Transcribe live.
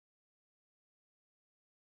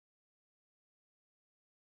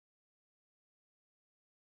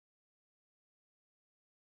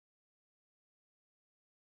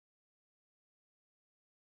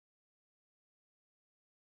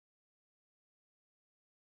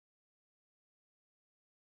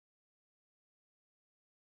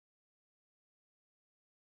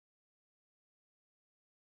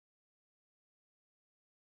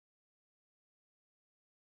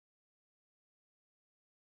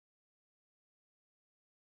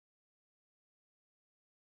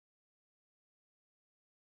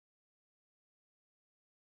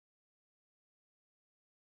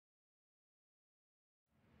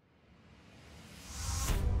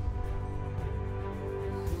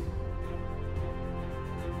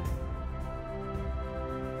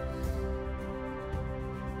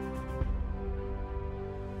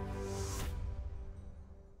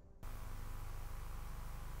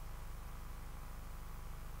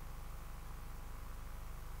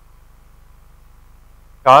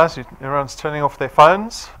Guys, everyone's turning off their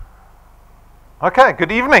phones. Okay,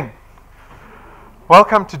 good evening.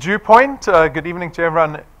 Welcome to DuePoint. Good evening to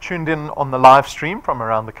everyone tuned in on the live stream from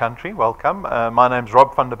around the country. Welcome. My name's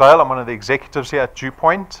Rob van der Bijl. I'm one of the executives here at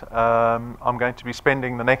DuePoint. I'm going to be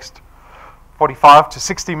spending the next 45 to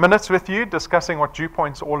 60 minutes with you discussing what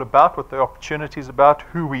DuePoint's all about, what the opportunities about,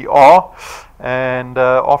 who we are, and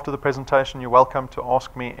after the presentation you're welcome to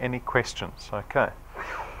ask me any questions. Okay.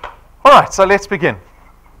 All right, so let's begin.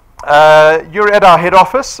 You're at our head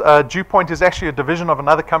office. DuePoint is actually a division of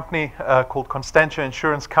another company called Constantia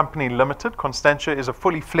Insurance Company Limited. Constantia is a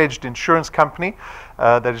fully fledged insurance company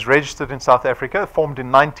that is registered in South Africa, formed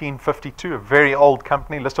in 1952, a very old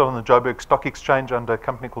company listed on the Joburg Stock Exchange under a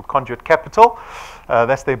company called Conduit Capital.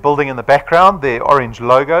 That's their building in the background, their orange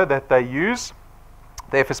logo that they use.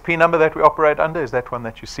 The FSP number that we operate under is that one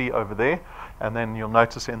that you see over there. And then you'll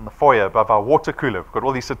notice in the foyer above our water cooler, we've got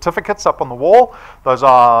all these certificates up on the wall. Those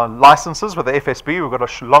are licenses with the FSB. We've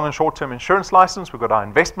got a long and short-term insurance license. We've got our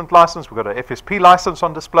investment license. We've got our FSP license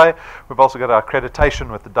on display. We've also got our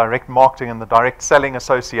accreditation with the Direct Marketing and the Direct Selling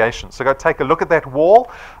Association. So go take a look at that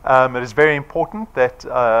wall. It is very important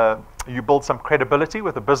that you build some credibility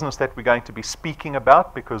with the business that we're going to be speaking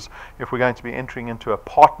about, because if we're going to be entering into a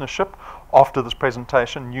partnership after this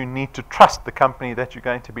presentation, you need to trust the company that you're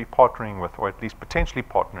going to be partnering with, or at least potentially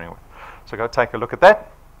partnering with. So go take a look at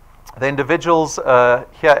that. The individuals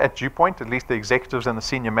here at DuePoint, at least the executives and the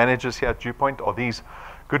senior managers here at DuePoint, are these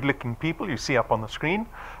good-looking people you see up on the screen.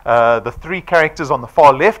 The three characters on the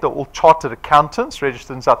far left are all chartered accountants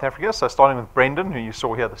registered in South Africa. So starting with Brendan, who you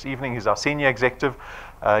saw here this evening, he's our senior executive.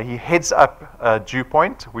 He heads up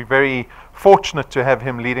DuePoint. We're very fortunate to have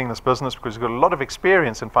him leading this business because he's got a lot of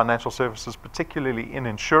experience in financial services, particularly in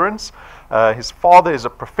insurance. His father is a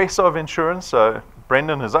professor of insurance, so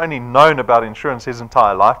Brendan has only known about insurance his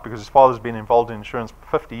entire life because his father's been involved in insurance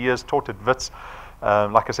for 50 years, taught at Wits.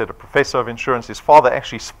 Like I said, a professor of insurance. His father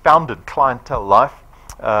actually founded Clientele Life,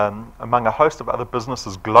 among a host of other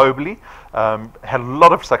businesses globally. Had a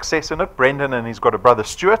lot of success in it. Brendan and he's got a brother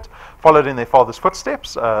Stuart followed in their father's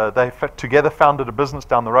footsteps. They together founded a business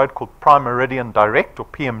down the road called Prime Meridian Direct, or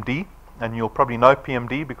PMD. And you'll probably know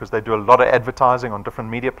PMD because they do a lot of advertising on different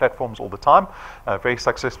media platforms all the time. A very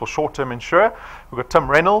successful short-term insurer. We've got Tim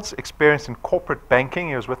Reynolds, experienced in corporate banking.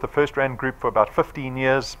 He was with the First Rand Group for about 15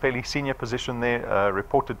 years, fairly senior position there,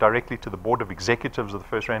 reported directly to the board of executives of the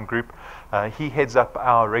First Rand Group. He heads up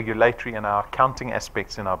our regulatory and our accounting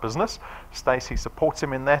aspects in our business. Stacey supports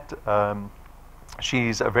him in that.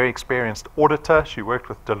 She's a very experienced auditor. She worked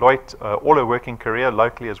with Deloitte all her working career,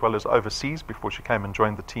 locally as well as overseas, before she came and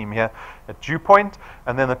joined the team here at DuePoint.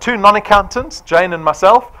 And then the two non-accountants, Jane and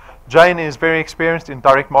myself. Jane is very experienced in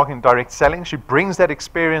direct marketing, direct selling. She brings that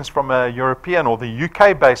experience from a European or the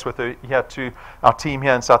UK base with her here to our team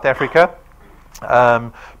here in South Africa.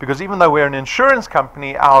 Because even though we're an insurance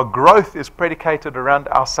company, our growth is predicated around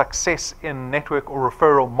our success in network or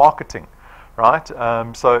referral marketing. Right,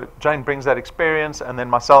 so Jane brings that experience, and then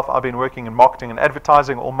myself, I've been working in marketing and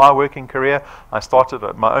advertising all my working career. I started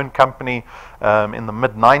my own company in the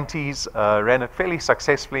mid-90s, ran it fairly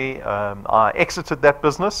successfully. I exited that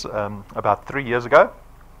business about 3 years ago.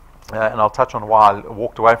 And I'll touch on why I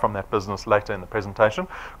walked away from that business later in the presentation,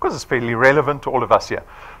 because it's fairly relevant to all of us here.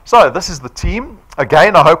 So this is the team.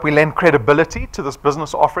 Again, I hope we lend credibility to this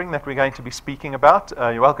business offering that we're going to be speaking about.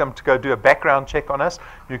 You're welcome to go do a background check on us.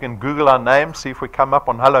 You can Google our name, see if we come up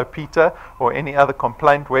on Hello Peter or any other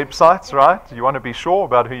complaint websites, right? You want to be sure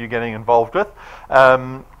about who you're getting involved with.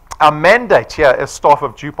 Our mandate here as staff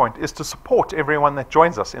of DuePoint is to support everyone that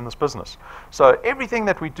joins us in this business. So everything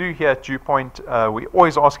that we do here at DuePoint, we're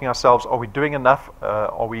always asking ourselves, are we doing enough?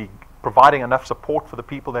 Are we providing enough support for the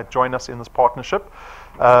people that join us in this partnership?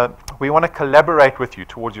 We want to collaborate with you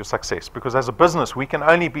towards your success, because as a business, we can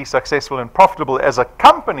only be successful and profitable as a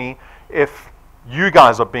company if you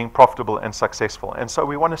guys are being profitable and successful. And so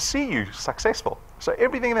we want to see you successful. So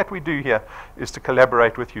everything that we do here is to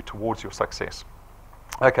collaborate with you towards your success.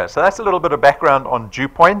 Okay, so that's a little bit of background on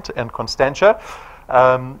DuePoint and Constantia.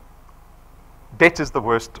 Debt is the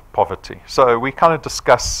worst poverty. So we kind of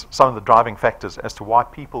discuss some of the driving factors as to why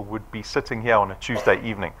people would be sitting here on a Tuesday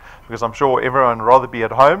evening. Because I'm sure everyone would rather be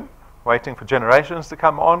at home, waiting for Generations to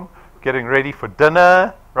come on, getting ready for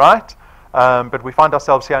dinner, right? But we find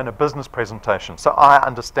ourselves here in a business presentation. So I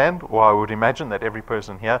understand, or I would imagine that every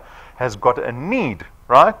person here has got a need,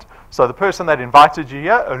 right? So the person that invited you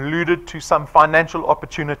here alluded to some financial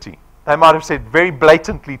opportunity. They might have said very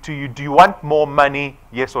blatantly to you, do you want more money,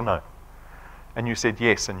 yes or no? And you said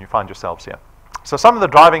yes, and you find yourselves here. So some of the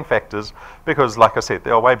driving factors, because like I said,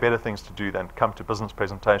 there are way better things to do than come to business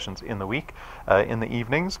presentations in the week, in the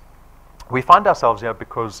evenings. We find ourselves here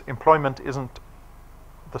because employment isn't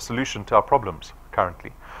the solution to our problems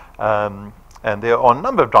currently. And there are a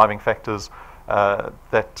number of driving factors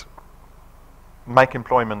that make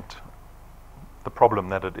employment the problem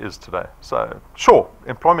that it is today. So sure,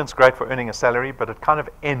 employment's great for earning a salary, but it kind of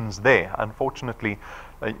ends there. Unfortunately,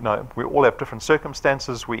 we all have different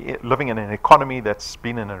circumstances. We're living in an economy that's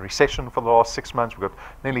been in a recession for the last 6 months. We've got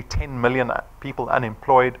nearly 10 million people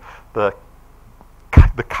unemployed. The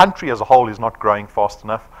country as a whole is not growing fast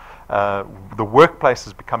enough. The workplace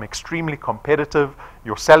has become extremely competitive.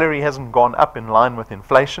 Your salary hasn't gone up in line with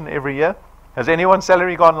inflation every year. Has anyone's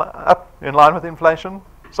salary gone up in line with inflation?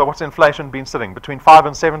 So what's inflation been sitting? Between 5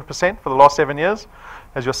 and 7% for the last 7 years?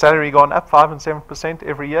 Has your salary gone up 5 and 7%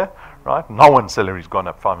 every year? Right? No one's salary's gone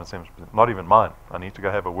up 5 and 7%. Not even mine. I need to go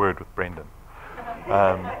have a word with Brendan.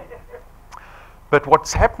 But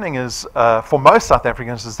what's happening is, for most South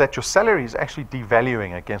Africans, is that your salary is actually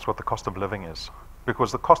devaluing against what the cost of living is.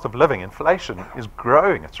 Because the cost of living, inflation, is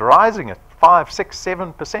growing. It's rising at 5, 6,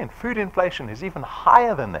 7%. Food inflation is even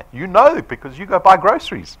higher than that. You know, because you go buy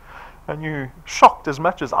groceries. And you're shocked as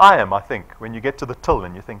much as I am, I think, when you get to the till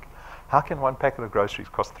and you think, how can one packet of groceries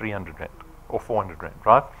cost 300 rand or 400 rand,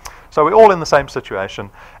 right? So we're all in the same situation,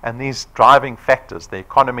 and these driving factors, the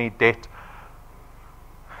economy, debt,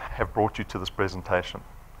 have brought you to this presentation.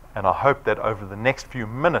 And I hope that over the next few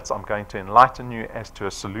minutes, I'm going to enlighten you as to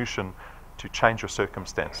a solution to change your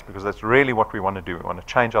circumstance, because that's really what we want to do. We want to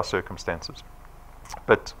change our circumstances.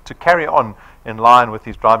 But to carry on in line with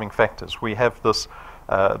these driving factors, we have this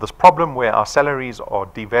problem where our salaries are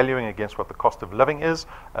devaluing against what the cost of living is.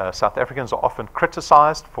 South Africans are often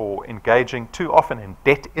criticized for engaging too often in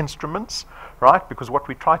debt instruments, right? Because what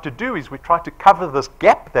we try to do is we try to cover this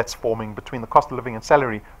gap that's forming between the cost of living and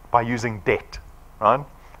salary by using debt, right?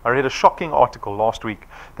 I read a shocking article last week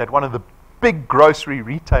that one of the big grocery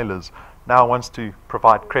retailers now wants to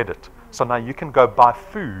provide credit. So now you can go buy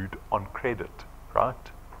food on credit,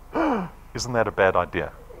 right? Isn't that a bad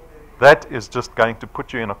idea? That is just going to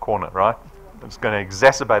put you in a corner, right? It's going to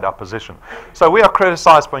exacerbate our position. So we are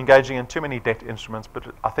criticized for engaging in too many debt instruments,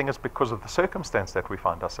 but I think it's because of the circumstance that we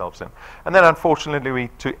find ourselves in. And then unfortunately,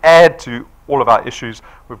 to add to all of our issues,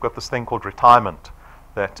 we've got this thing called retirement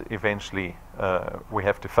that eventually we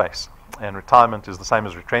have to face. And retirement is the same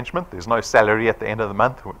as retrenchment. There's no salary at the end of the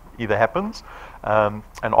month. Either happens. And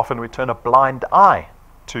often we turn a blind eye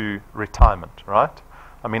to retirement, right?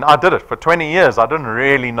 I mean, I did it for 20 years. I didn't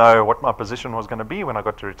really know what my position was going to be when I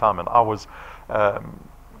got to retirement. I was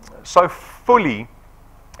so fully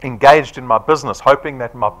engaged in my business, hoping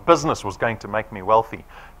that my business was going to make me wealthy,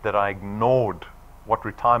 that I ignored what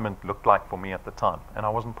retirement looked like for me at the time. And I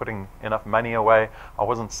wasn't putting enough money away. I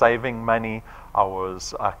wasn't saving money. I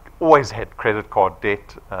always had credit card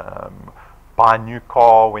debt. Buy a new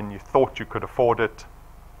car when you thought you could afford it.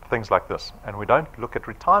 Things like this. And we don't look at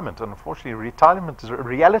retirement. And unfortunately, retirement is a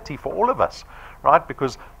reality for all of us, right?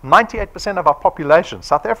 Because 98% of our population,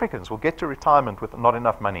 South Africans, will get to retirement with not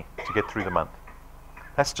enough money to get through the month.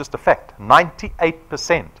 That's just a fact.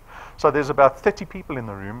 98%. So there's about 30 people in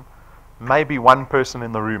the room. Maybe one person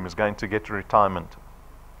in the room is going to get to retirement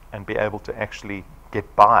and be able to actually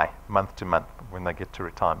get by month to month when they get to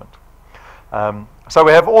retirement. So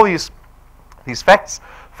we have all these facts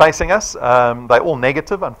facing us. They're all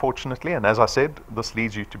negative, unfortunately, and as I said, this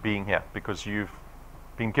leads you to being here because you've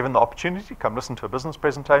been given the opportunity to come listen to a business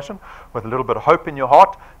presentation with a little bit of hope in your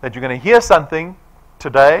heart that you're going to hear something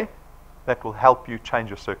today that will help you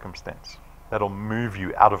change your circumstance, that'll move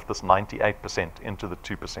you out of this 98% into the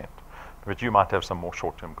 2%. But you might have some more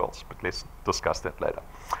short-term goals, but let's discuss that later.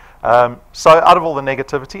 So out of all the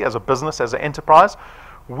negativity, as a business, as an enterprise,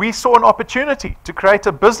 we saw an opportunity to create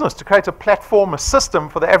a business, to create a platform, a system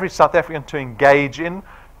for the average South African to engage in,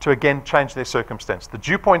 to again change their circumstance. The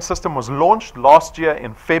DuePoint system was launched last year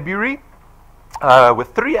in February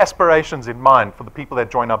with 3 aspirations in mind for the people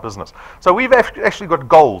that join our business. So we've actually got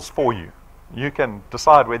goals for you. You can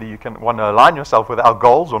decide whether you want to align yourself with our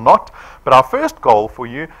goals or not. But our first goal for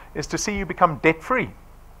you is to see you become debt-free.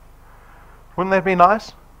 Wouldn't that be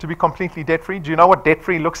nice, to be completely debt-free? Do you know what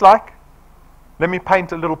debt-free looks like? Let me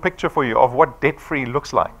paint a little picture for you of what debt-free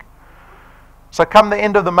looks like. So come the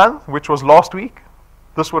end of the month, which was last week,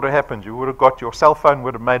 this would have happened. You would have got your cell phone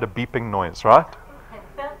would have made a beeping noise, right?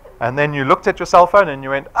 And then you looked at your cell phone and you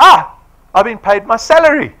went, I've been paid my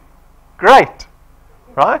salary. Great,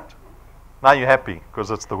 right? Now you're happy because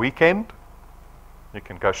it's the weekend. You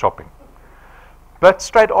can go shopping. But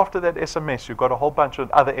straight after that SMS, you got a whole bunch of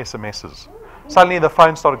other SMSs. Suddenly the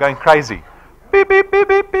phone started going crazy. beep, beep, beep,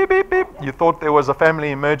 beep, beep, beep, beep. You thought there was a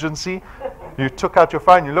family emergency. You took out your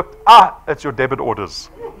phone, you looked, it's your debit orders.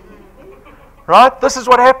 Right? This is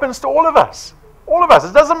what happens to all of us. All of us.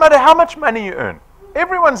 It doesn't matter how much money you earn.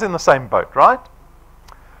 Everyone's in the same boat, right?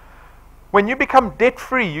 When you become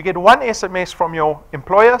debt-free, you get one SMS from your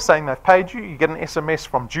employer saying they've paid you. You get an SMS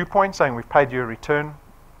from DuePoint saying we've paid you a return.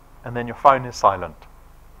 And then your phone is silent.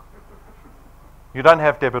 You don't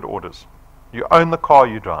have debit orders. You own the car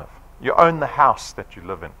you drive. You own the house that you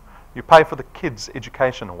live in. You pay for the kids'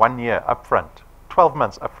 education 1 year up front. 12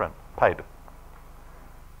 months up front, paid.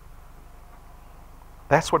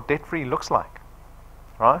 That's what debt-free looks like.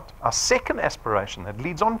 Right? Our second aspiration that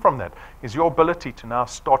leads on from that is your ability to now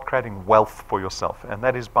start creating wealth for yourself. And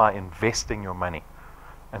that is by investing your money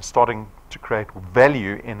and starting to create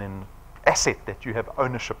value in an asset that you have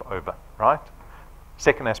ownership over. Right?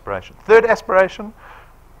 Second aspiration. Third aspiration,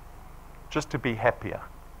 just to be happier.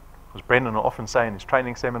 As Brendan will often say in his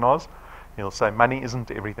training seminars, he'll say money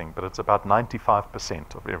isn't everything, but it's about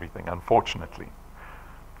 95% of everything, unfortunately.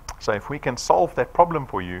 So if we can solve that problem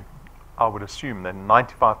for you, I would assume that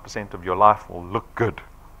 95% of your life will look good.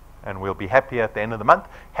 And we'll be happier at the end of the month,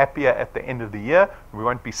 happier at the end of the year. We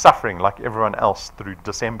won't be suffering like everyone else through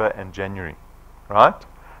December and January. Right?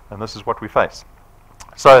 And this is what we face.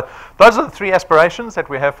 So those are the three aspirations that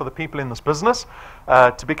we have for the people in this business.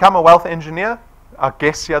 To become a wealth engineer, our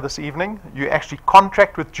guests here this evening, you actually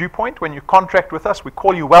contract with DuePoint. When you contract with us, we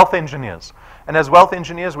call you wealth engineers. And as wealth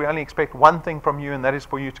engineers, we only expect one thing from you, and that is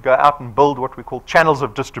for you to go out and build what we call channels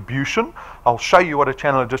of distribution. I'll show you what a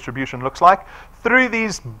channel of distribution looks like through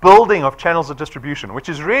these building of channels of distribution, which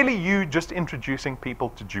is really you just introducing people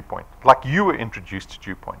to DuePoint, like you were introduced to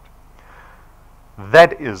DuePoint.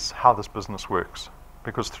 That is how this business works,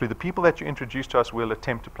 because through the people that you introduce to us, we'll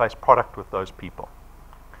attempt to place product with those people.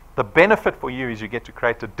 The benefit for you is you get to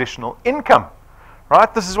create additional income.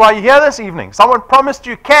 Right? This is why you're here this evening. Someone promised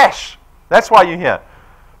you cash. That's why you're here.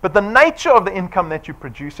 But the nature of the income that you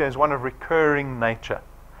produce here is one of recurring nature.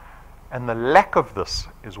 And the lack of this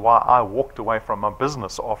is why I walked away from my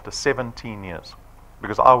business after 17 years.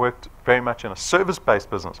 Because I worked very much in a service-based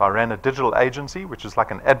business. I ran a digital agency, which is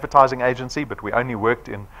like an advertising agency, but we only worked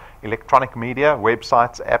in electronic media,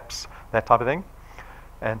 websites, apps, that type of thing.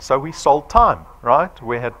 And so we sold time, right?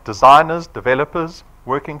 We had designers, developers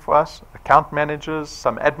working for us, account managers,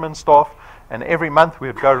 some admin staff, and every month we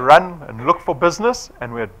would go run and look for business,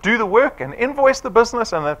 and we would do the work and invoice the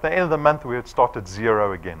business, and at the end of the month we would start at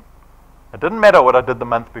zero again. It didn't matter what I did the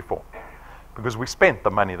month before, because we spent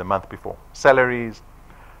the money the month before. Salaries,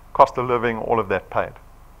 cost of living, all of that paid.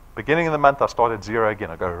 Beginning of the month I started zero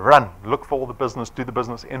again. I go run, look for all the business, do the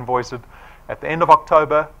business, invoice it. At the end of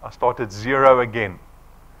October I started zero again.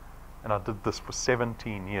 And I did this for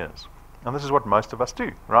 17 years. And this is what most of us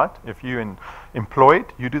do, right? If you're employed,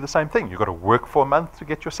 you do the same thing. You've got to work for a month to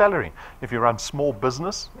get your salary. If you run small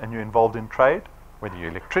business and you're involved in trade, whether you're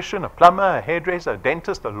an electrician, a plumber, a hairdresser, a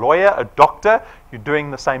dentist, a lawyer, a doctor, you're doing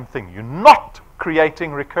the same thing. You're not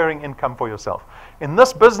creating recurring income for yourself. In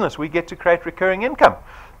this business, we get to create recurring income.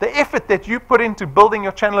 The effort that you put into building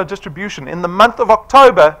your channel of distribution in the month of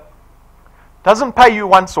October doesn't pay you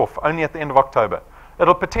once off, only at the end of October.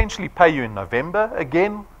 It'll potentially pay you in November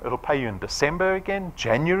again. It'll pay you in December again,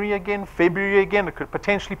 January again, February again. It could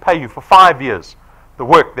potentially pay you for 5 years the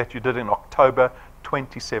work that you did in October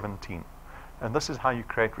 2017. And this is how you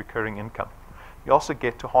create recurring income. You also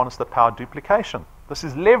get to harness the power of duplication. This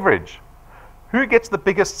is leverage. Who gets the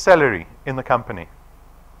biggest salary in the company?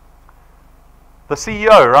 The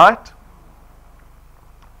CEO, right?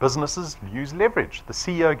 Businesses use leverage. The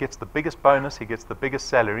CEO gets the biggest bonus, he gets the biggest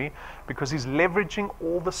salary because he's leveraging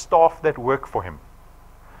all the staff that work for him.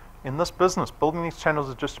 In this business, building these channels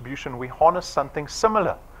of distribution, we harness something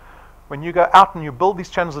similar. When you go out and you build these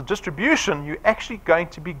channels of distribution, you're actually going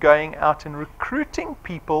to be going out and recruiting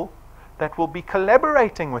people that will be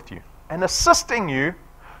collaborating with you and assisting you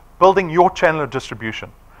building your channel of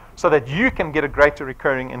distribution so that you can get a greater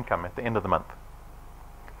recurring income at the end of the month.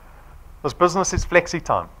 This business is flexi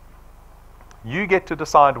time. You get to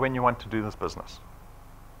decide when you want to do this business.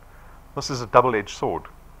 This is a double-edged sword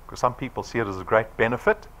because some people see it as a great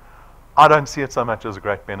benefit. I don't see it so much as a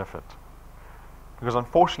great benefit. Because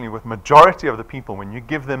unfortunately, with majority of the people, when you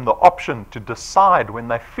give them the option to decide when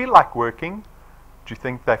they feel like working, do you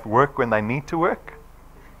think they work when they need to work?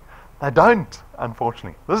 They don't,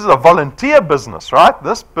 unfortunately. This is a volunteer business, right?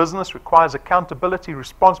 This business requires accountability,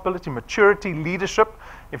 responsibility, maturity, leadership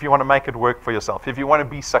if you want to make it work for yourself, if you want to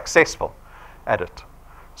be successful at it.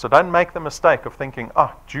 So don't make the mistake of thinking,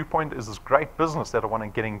 DuePoint is this great business that I want to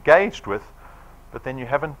get engaged with. but then you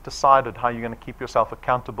haven't decided how you're going to keep yourself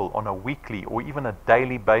accountable on a weekly or even a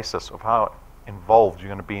daily basis of how involved you're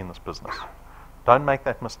going to be in this business. Don't make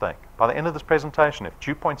that mistake. By the end of this presentation, if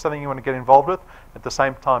DuePoint is something you want to get involved with, at the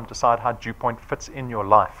same time decide how DuePoint fits in your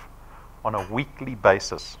life on a weekly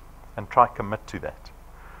basis and try commit to that.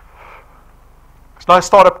 There's no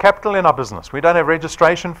startup capital in our business. We don't have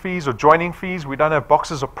registration fees or joining fees. We don't have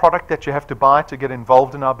boxes of product that you have to buy to get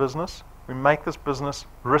involved in our business. We make this business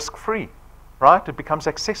risk-free, right? It becomes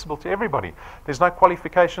accessible to everybody. There's no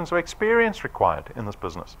qualifications or experience required in this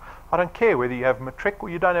business. I don't care whether you have matric or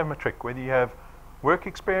you don't have matric, whether you have work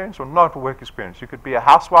experience or not work experience. You could be a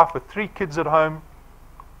housewife with 3 kids at home.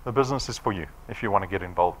 The business is for you if you want to get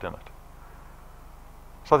involved in it.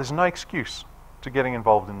 So there's no excuse to getting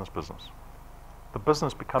involved in this business. The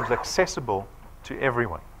business becomes accessible to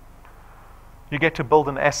everyone. You get to build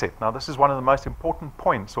an asset. Now, this is one of the most important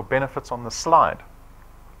points or benefits on the slide.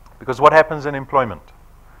 Because what happens in employment?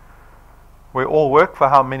 We all work for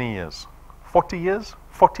how many years? 40 years?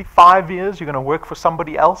 45 years? You're going to work for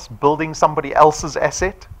somebody else, building somebody else's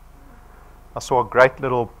asset? I saw a great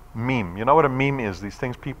little meme. You know what a meme is? These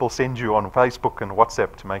things people send you on Facebook and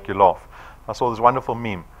WhatsApp to make you laugh. I saw this wonderful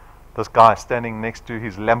meme. This guy standing next to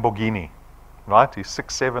his Lamborghini. Right? His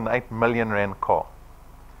 6, 7, 8 million rand car.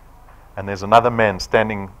 And there's another man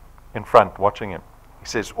standing in front watching him. He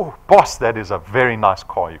says, "Oh, boss, that is a very nice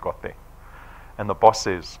car you got there." And the boss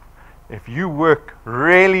says, "If you work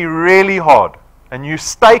really, really hard and you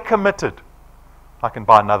stay committed, I can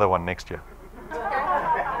buy another one next year."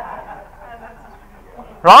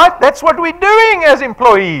 Right? That's what we're doing as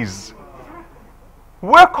employees.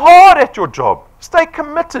 Work hard at your job. Stay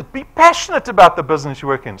committed. Be passionate about the business you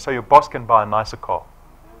work in so your boss can buy a nicer car.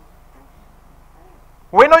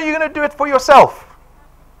 When are you going to do it for yourself?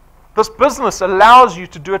 This business allows you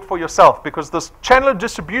to do it for yourself because this channel of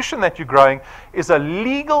distribution that you're growing is a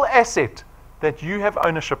legal asset that you have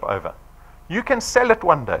ownership over. You can sell it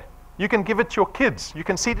one day. You can give it to your kids. You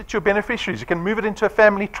can seed it to your beneficiaries. You can move it into a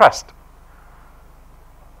family trust.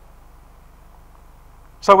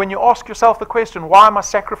 So when you ask yourself the question, why am I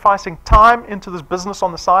sacrificing time into this business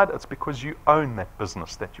on the side? It's because you own that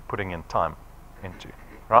business that you're putting in time into,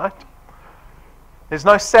 right? There's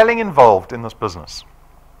no selling involved in this business.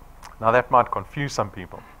 Now that might confuse some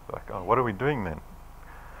people. Like, oh, what are we doing then?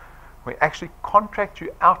 We actually contract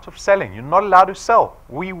you out of selling. You're not allowed to sell.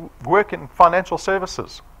 We work in financial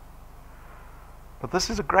services. But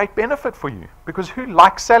this is a great benefit for you because who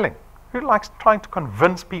likes selling? Who likes trying to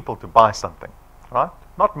convince people to buy something, right?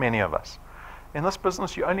 Not many of us. In this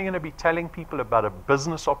business, you're only going to be telling people about a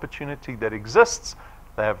business opportunity that exists.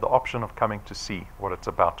 They have the option of coming to see what it's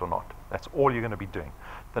about or not. That's all you're going to be doing.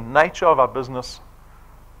 The nature of our business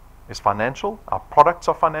is financial. Our products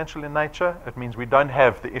are financial in nature. It means we don't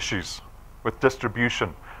have the issues with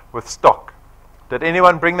distribution, with stock. Did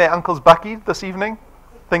anyone bring their uncle's bucky this evening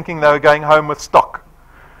thinking they were going home with stock?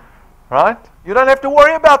 Right? You don't have to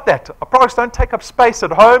worry about that. Our products don't take up space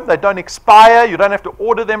at home. They don't expire. You don't have to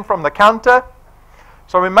order them from the counter.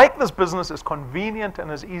 So we make this business as convenient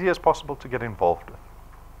and as easy as possible to get involved with.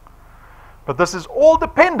 But this is all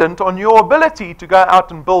dependent on your ability to go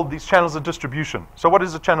out and build these channels of distribution. So what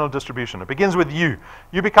is a channel of distribution? It begins with you.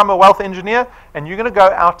 You become a wealth engineer, and you're going to go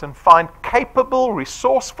out and find capable,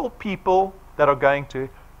 resourceful people that are going to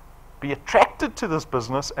be attracted to this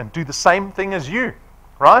business and do the same thing as you,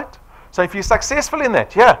 right? So if you're successful in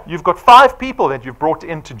that, you've got 5 people that you've brought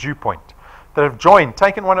into DuePoint that have joined,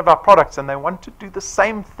 taken one of our products, and they want to do the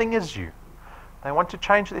same thing as you. They want to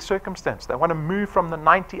change their circumstance. They want to move from the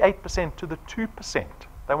 98% to the 2%.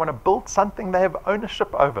 They want to build something they have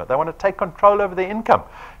ownership over. They want to take control over their income.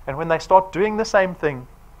 And when they start doing the same thing,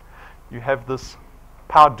 you have this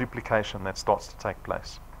power duplication that starts to take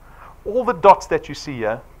place. All the dots that you see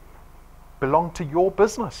here belong to your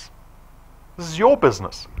business. This is your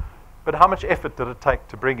business. But how much effort did it take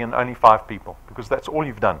to bring in only 5 people? Because that's all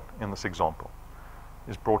you've done in this example,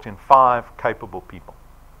 is brought in 5 capable people.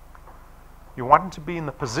 You want to be in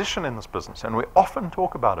the position in this business, and we often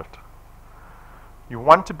talk about it. You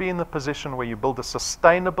want to be in the position where you build a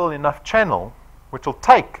sustainable enough channel, which will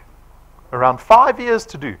take around 5 years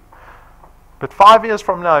to do. But 5 years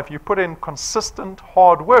from now, if you put in consistent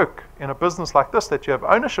hard work in a business like this that you have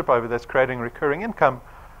ownership over that's creating recurring income,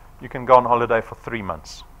 you can go on holiday for 3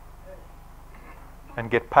 months and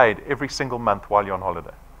get paid every single month while you're on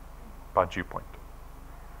holiday by DuePoint.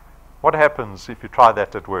 What happens if you try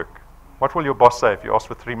that at work? What will your boss say if you ask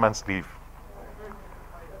for 3 months leave?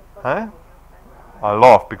 Huh? I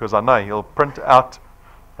laugh because I know he'll print out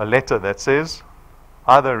a letter that says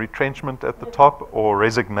either retrenchment at the top or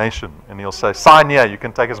resignation. And he'll say, sign here, you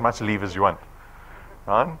can take as much leave as you want.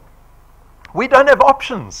 right? We don't have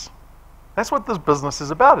options. That's what this business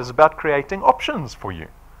is about. It's about creating options for you.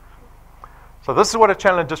 So this is what a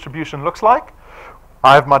channel of distribution looks like.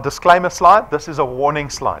 I have my disclaimer slide. This is a warning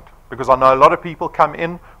slide because I know a lot of people come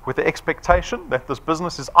in with the expectation that this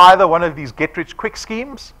business is either one of these get-rich-quick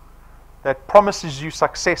schemes that promises you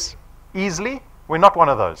success easily. We're not one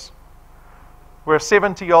of those. We're a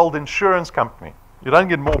 70-year-old insurance company. You don't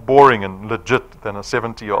get more boring and legit than a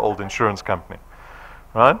 70-year-old insurance company,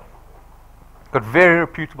 right? Got very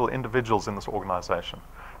reputable individuals in this organization.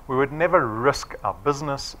 We would never risk our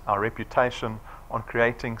business, our reputation on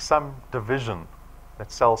creating some division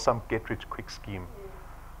that sells some get-rich-quick scheme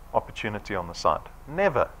opportunity on the side.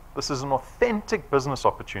 Never. This is an authentic business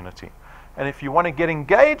opportunity. And if you want to get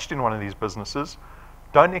engaged in one of these businesses,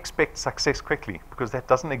 don't expect success quickly because that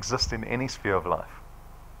doesn't exist in any sphere of life.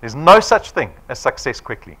 There's no such thing as success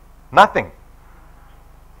quickly. Nothing.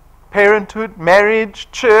 Parenthood, marriage,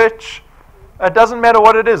 church, it doesn't matter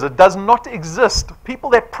what it is. It does not exist. People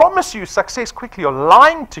that promise you success quickly are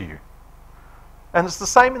lying to you. And it's the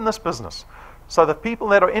same in this business. So the people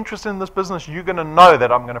that are interested in this business, you're going to know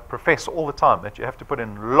that I'm going to profess all the time that you have to put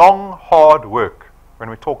in long, hard work. When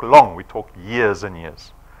we talk long, we talk years and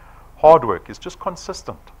years. Hard work is just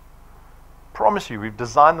consistent. Promise you, we've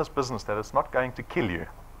designed this business that it's not going to kill you,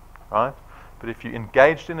 right? But if you're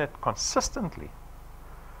engaged in it consistently,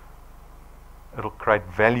 it'll create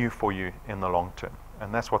value for you in the long term.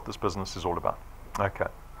 And that's what this business is all about. Okay.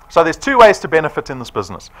 So there's two ways to benefit in this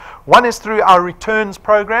business. One is through our returns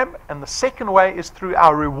program, and the second way is through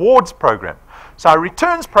our rewards program. So our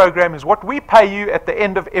returns program is what we pay you at the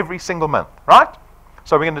end of every single month, right?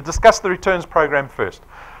 So we're going to discuss the returns program first.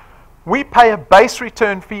 We pay a base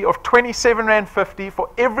return fee of R27.50 for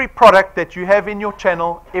every product that you have in your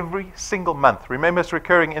channel every single month. Remember, it's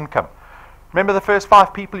recurring income. Remember the first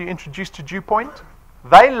 5 people you introduced to DuePoint?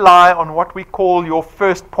 They lie on what we call your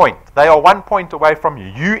first point. They are 1 point away from you.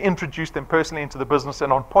 You introduced them personally into the business,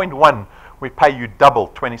 and on point 1, we pay you double,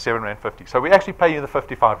 R27.50. So we actually pay you the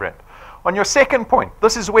R55. On your second point,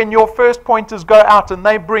 this is when your first pointers go out and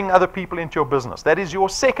they bring other people into your business. That is your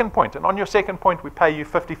second point. And on your second point, we pay you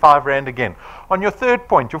R55 again. On your third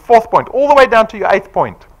point, your fourth point, all the way down to your 8th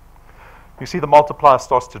point, you see the multiplier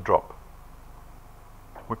starts to drop.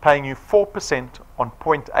 We're paying you 4% on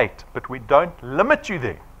point 8, but we don't limit you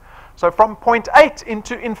there. So from point 8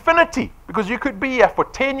 into infinity, because you could be here for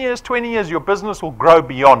 10 years, 20 years, your business will grow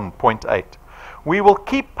beyond point 8. We will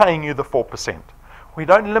keep paying you the 4%. We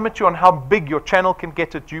don't limit you on how big your channel can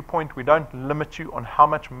get at DuePoint. We don't limit you on how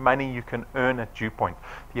much money you can earn at DuePoint.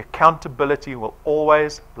 The accountability will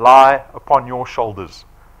always lie upon your shoulders.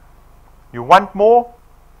 You want more,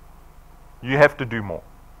 you have to do more.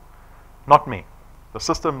 Not me. The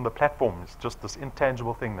system, the platform is just this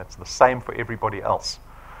intangible thing that's the same for everybody else.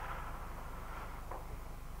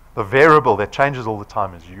 The variable that changes all the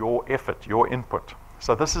time is your effort, your input.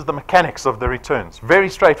 So this is the mechanics of the returns. Very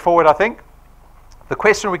straightforward, I think. The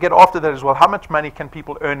question we get after that is, well, how much money can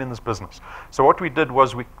people earn in this business? So what we did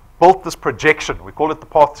was we built this projection. We call it the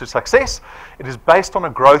path to success. It is based on a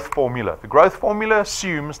growth formula. The growth formula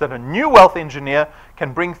assumes that a new wealth engineer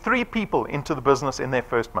can bring 3 people into the business in their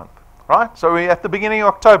first month. Right? So we're at the beginning of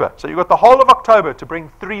October. So you've got the whole of October to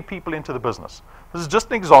bring 3 people into the business. This is just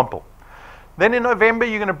an example. Then in November,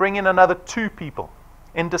 you're going to bring in another 2 people.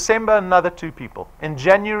 In December, another 2 people. In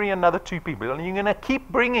January, another 2 people. And you're going to keep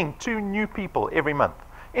bringing 2 new people every month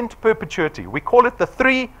into perpetuity. We call it the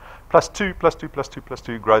 3 plus 2 plus 2 plus 2 plus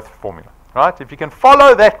 2 growth formula. Right? If you can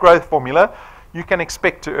follow that growth formula, you can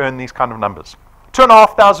expect to earn these kind of numbers.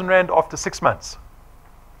 R2,500 after 6 months.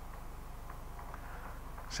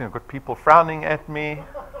 See, I've got people frowning at me.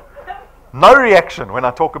 No reaction when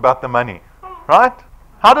I talk about the money. Right?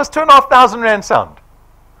 How does R2,500 sound?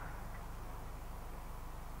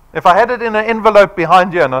 If I had it in an envelope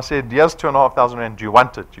behind you and I said, here's R2,500, do you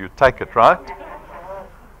want it? You take it, right?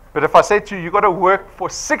 But if I said to you, you've got to work for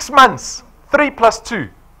 6 months, 3 plus 2.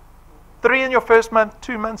 3 in your first month,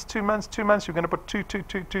 2 months, 2 months, 2 months, you're going to put 2, 2,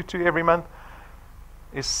 2, 2, 2 every month.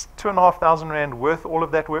 Is R2,500 worth all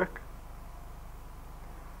of that work?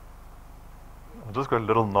 I just got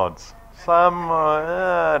little nods. Some,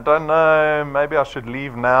 I don't know, maybe I should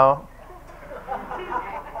leave now.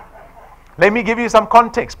 Let me give you some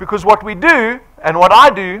context, because what we do, and what I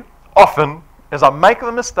do often, is I make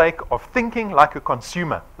the mistake of thinking like a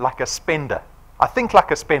consumer, like a spender. I think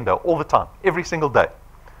like a spender all the time, every single day.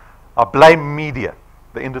 I blame media,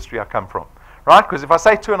 the industry I come from. Right? Because if I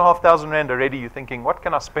say R2,500 already, you're thinking, what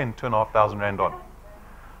can I spend R2,500 on?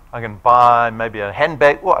 I can buy maybe a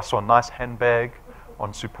handbag. Oh, I saw a nice handbag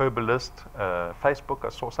on Superbalist. Facebook, I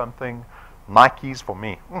saw something. Nikes for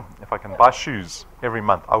me. If I can buy shoes every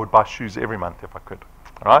month, I would buy shoes every month if I could.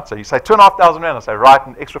 All right, so you say 2,500 rand, I say, right,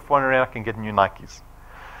 an extra 400 rand, I can get new Nikes.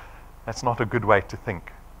 That's not a good way to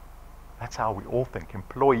think. That's how we all think.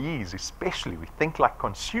 Employees especially, we think like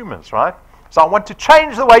consumers, right? So I want to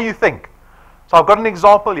change the way you think. So I've got an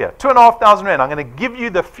example here, 2,500 rand. I'm going to give you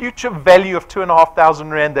the future value of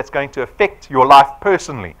 2,500 rand that's going to affect your life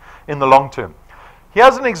personally in the long term.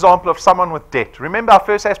 Here's an example of someone with debt. Remember, our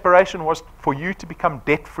first aspiration was for you to become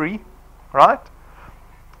debt-free, right?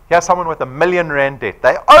 Here's someone with R1 million debt.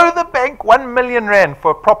 They owe the bank 1 million rand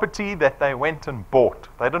for a property that they went and bought.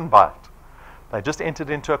 They didn't buy it. They just entered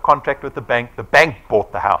into a contract with the bank. The bank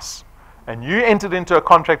bought the house. And you entered into a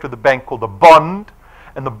contract with the bank called a bond.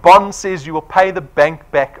 And the bond says you will pay the bank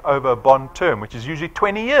back over a bond term, which is usually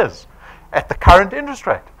 20 years at the current interest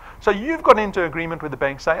rate. So you've got into agreement with the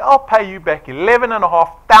bank saying, I'll pay you back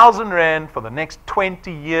 11,500 rand for the next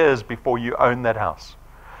 20 years before you own that house.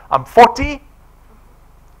 I'm 40.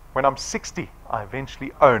 When I'm 60, I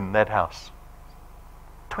eventually own that house.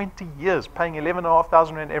 20 years paying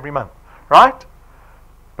 11,500 rand every month, right?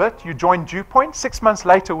 But you join DuePoint 6 months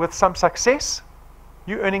later with some success,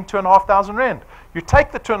 you're earning 2,500 rand. You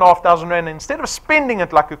take the 2,500 rand, and instead of spending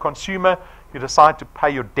it like a consumer, you decide to pay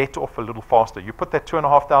your debt off a little faster. You put that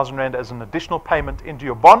 2,500 rand as an additional payment into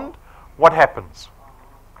your bond. What happens?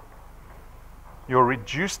 You'll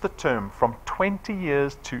reduce the term from 20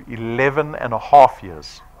 years to 11.5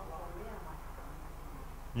 years.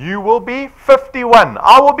 You will be 51.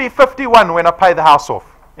 I will be 51 when I pay the house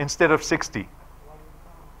off instead of 60.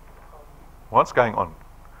 What's going on?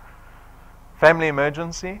 Family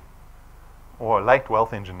emergency or a late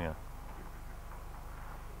wealth engineer?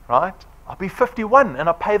 Right? I'll be 51 and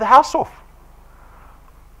I pay the house off.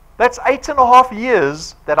 That's 8.5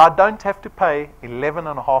 years that I don't have to pay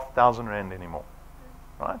 11,500 rand anymore.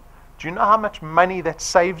 Right? Do you know how much money that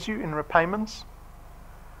saves you in repayments?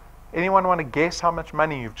 Anyone want to guess how much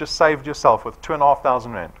money you've just saved yourself with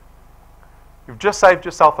 2,500 rand? You've just saved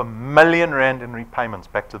yourself R1 million in repayments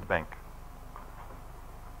back to the bank.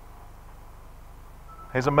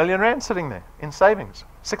 There's R1 million sitting there in savings.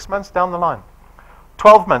 6 months down the line.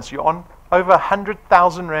 12 months, you're on over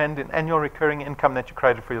 100,000 rand in annual recurring income that you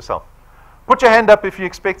created for yourself. Put your hand up if you're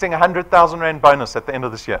expecting a 100,000 rand bonus at the end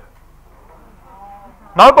of this year.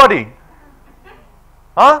 Nobody.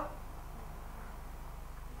 Huh?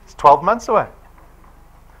 It's 12 months away.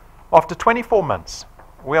 After 24 months,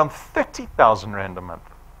 we're on 30,000 rand a month.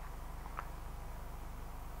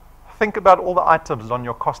 Think about all the items on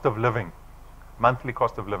your cost of living, monthly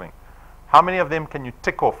cost of living. How many of them can you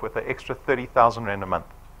tick off with an extra 30,000 rand a month?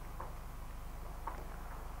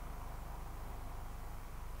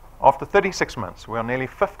 After 36 months, we're on nearly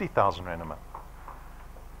 50,000 rand a month.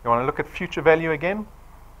 You want to look at future value again?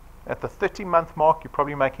 At the 30-month mark, you're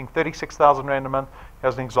probably making 36,000 rand a month.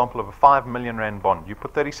 Here's an example of a 5 million rand bond. You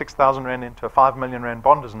put 36,000 rand into a 5 million rand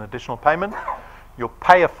bond as an additional payment. You'll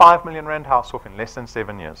pay a 5 million rand house off in less than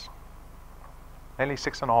 7 years. Nearly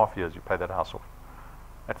 6.5 years you pay that house off.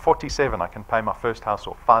 At 47, I can pay my first house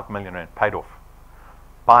off, 5 million rand, paid off.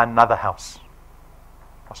 Buy another house.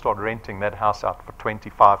 I start renting that house out for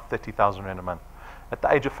 25, 30,000 rand a month. At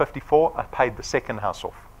the age of 54, I paid the second house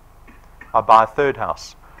off. I buy a third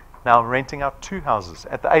house. Now I'm renting out 2 houses.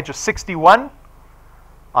 At the age of 61,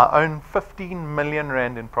 I own 15 million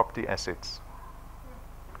rand in property assets.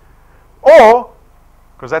 Or,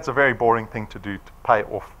 because that's a very boring thing to do, to pay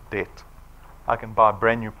off debt, I can buy a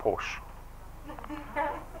brand new Porsche.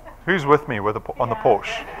 Who's with me on the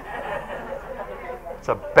Porsche? It's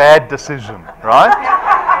a bad decision, right?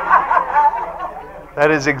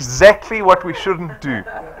 That is exactly what we shouldn't do,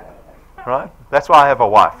 right? That's why I have a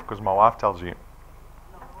wife, because my wife tells you,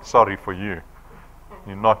 sorry for you,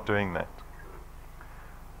 you're not doing that.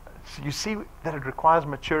 So you see that it requires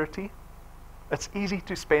maturity. It's easy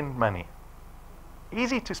to spend money.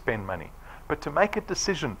 Easy to spend money. But to make a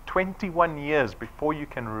decision 21 years before you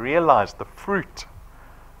can realize the fruit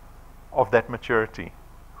of that maturity,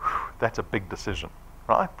 that's a big decision,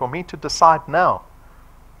 right? For me to decide now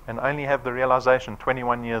and only have the realization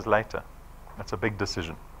 21 years later, that's a big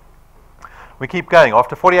decision. We keep going.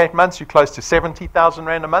 After 48 months, you're close to 70,000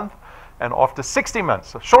 rand a month. And after 60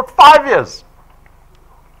 months, a short 5 years,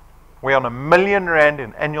 we're on R1 million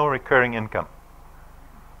in annual recurring income.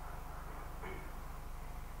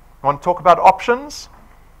 Want to talk about options?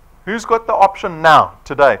 Who's got the option now,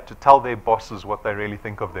 today, to tell their bosses what they really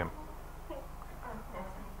think of them?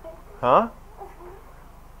 Huh?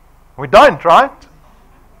 We don't, right?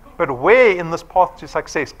 But where in this path to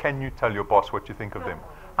success can you tell your boss what you think of them?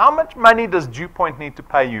 How much money does DuePoint need to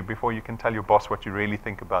pay you before you can tell your boss what you really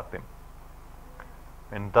think about them?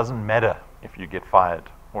 And it doesn't matter if you get fired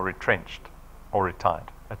or retrenched or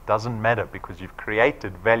retired. It doesn't matter because you've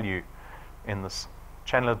created value in this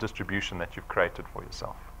channel of distribution that you've created for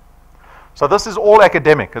yourself. So this is all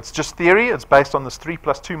academic. It's just theory. It's based on this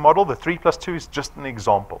 3+2 model. The 3+2 is just an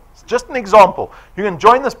example. It's just an example. You can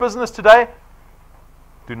join this business today,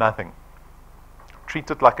 do nothing. Treat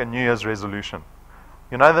it like a New Year's resolution.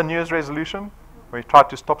 You know the New Year's resolution? Where you try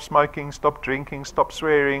to stop smoking, stop drinking, stop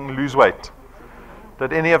swearing, lose weight.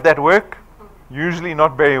 Did any of that work? Usually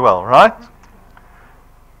not very well, right?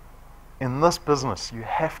 In this business, you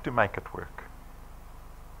have to make it work.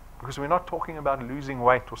 Because we're not talking about losing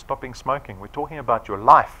weight or stopping smoking. We're talking about your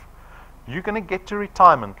life. You're going to get to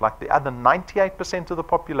retirement like the other 98% of the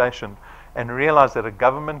population and realize that a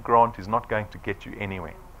government grant is not going to get you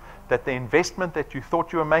anywhere. That the investment that you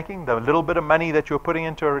thought you were making, the little bit of money that you're putting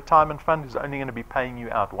into a retirement fund is only going to be paying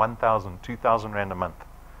you out 1,000, 2,000 rand a month.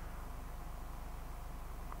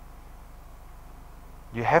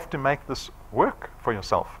 You have to make this work for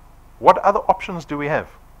yourself. What other options do we have?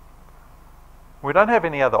 We don't have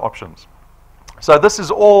any other options. So this is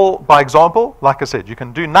all by example. Like I said, you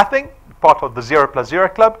can do nothing, part of the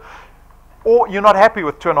 0+0 club, or you're not happy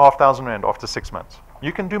with 2,500 rand after 6 months.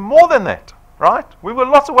 You can do more than that, right? We've got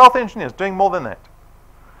lots of wealth engineers doing more than that.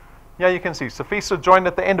 Yeah, you can see, Safisa joined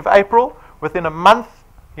at the end of April. Within a month,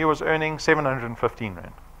 he was earning 715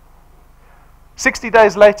 rand. 60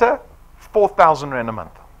 days later, 4,000 rand a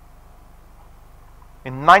month.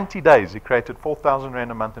 In 90 days, he created 4,000 rand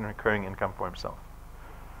a month in recurring income for himself.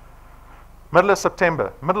 Middle of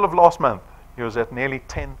September, middle of last month, he was at nearly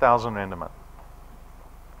 10,000 rand a month.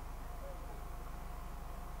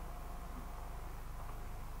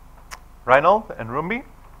 Reinhold and Rumbi,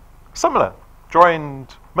 similar.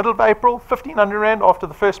 Joined middle of April, 1,500 rand after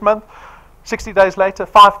the first month. 60 days later,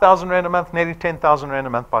 5,000 rand a month, nearly 10,000 rand a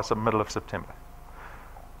month by the middle of September.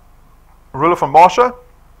 Rulef and Marsha,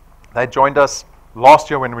 they joined us last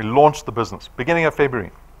year when we launched the business, beginning of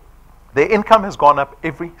February. Their income has gone up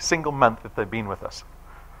every single month that they've been with us.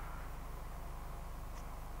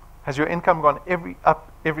 Has your income gone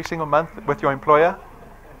up every single month with your employer?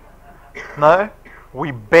 No?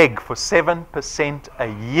 We beg for 7% a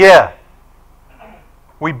year.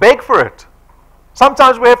 We beg for it.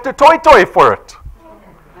 Sometimes we have to toy for it.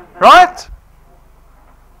 Right?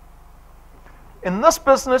 In this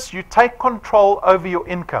business, you take control over your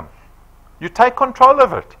income. You take control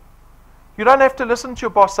of it. You don't have to listen to your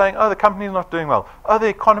boss saying, oh, the company's not doing well. Oh, the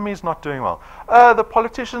economy's not doing well. Oh, the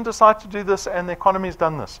politicians decide to do this and the economy's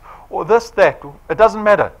done this. Or this, that. It doesn't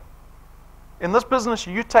matter. In this business,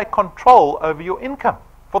 you take control over your income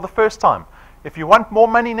for the first time. If you want more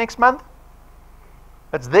money next month,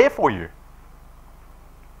 it's there for you.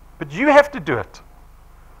 But you have to do it.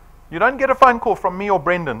 You don't get a phone call from me or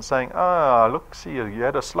Brendan saying, oh, look, see, you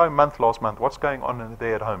had a slow month last month. What's going on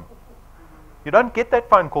there at home? You don't get that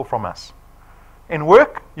phone call from us. In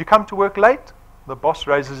work, you come to work late, the boss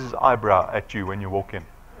raises his eyebrow at you when you walk in.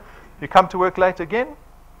 You come to work late again,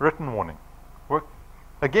 written warning. Work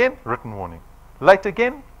again, written warning. Late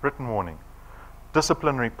again, written warning.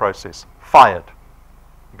 Disciplinary process. Fired.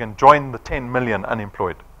 You can join the 10 million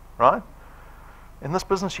unemployed, right? In this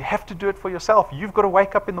business, you have to do it for yourself. You've got to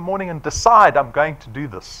wake up in the morning and decide, I'm going to do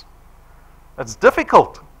this. It's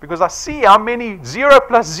difficult because I see how many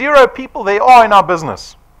 0+0 people there are in our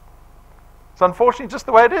business. It's unfortunately just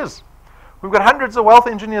the way it is. We've got hundreds of wealth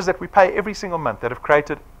engineers that we pay every single month that have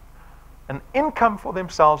created an income for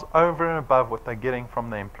themselves over and above what they're getting from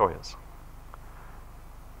their employers.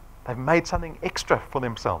 They've made something extra for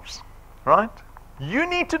themselves, right? You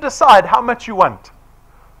need to decide how much you want.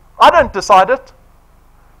 I don't decide it.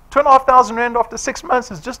 2,500 rand after 6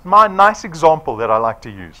 months is just my nice example that I like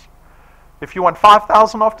to use. If you want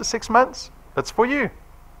 5,000 after 6 months, that's for you.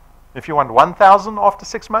 If you want 1,000 after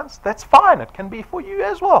 6 months, that's fine. It can be for you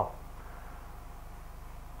as well.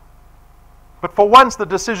 But for once, the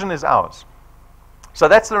decision is ours. So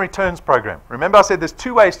that's the returns program. Remember I said there's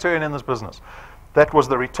 2 ways to earn in this business. That was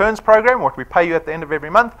the returns program, what we pay you at the end of every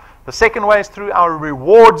month. The second way is through our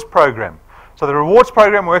rewards program. So the rewards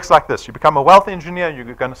program works like this. You become a wealth engineer, you're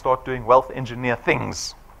going to start doing wealth engineer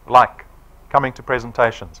things, like coming to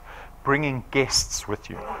presentations, bringing guests with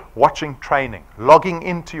you, watching training, logging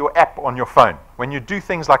into your app on your phone. When you do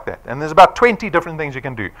things like that, and there's about 20 different things you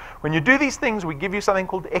can do. When you do these things, we give you something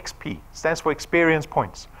called XP. It stands for experience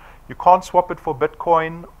points. You can't swap it for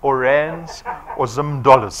Bitcoin or rands or Zim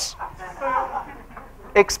dollars.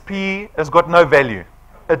 XP has got no value.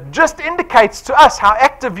 It just indicates to us how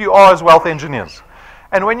active you are as wealth engineers.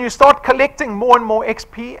 And when you start collecting more and more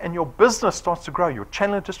XP and your business starts to grow, your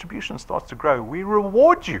channel of distribution starts to grow, we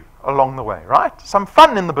reward you along the way, right? Some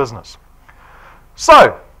fun in the business.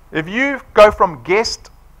 So, if you go from guest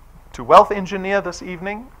to wealth engineer this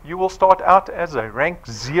evening, you will start out as a rank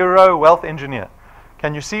 0 wealth engineer.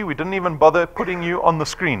 Can you see? We didn't even bother putting you on the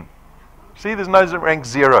screen. See, there's no rank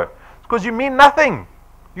 0. It's because you mean nothing.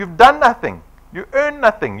 You've done nothing. You earn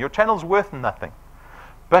nothing. Your channel's worth nothing.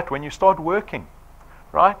 But when you start working,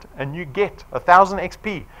 right, and you get 1,000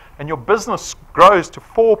 XP, and your business grows to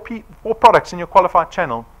 4 products in your qualified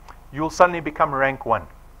channel, you'll suddenly become rank 1.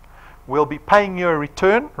 We'll be paying you a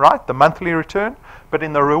return, right, the monthly return, but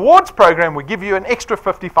in the rewards program, we give you an extra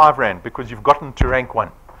 55 Rand because you've gotten to rank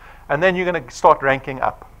 1. And then you're going to start ranking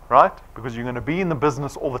up, right, because you're going to be in the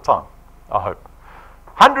business all the time, I hope.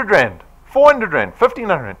 100 Rand, 400 Rand,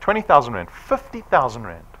 1,500 Rand, 20,000 Rand, 50,000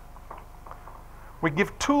 Rand. We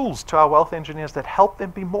give tools to our wealth engineers that help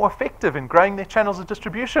them be more effective in growing their channels of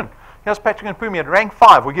distribution. Here's Patrick and Pumi at rank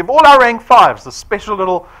 5. We give all our rank 5s the special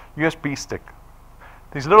little USB stick.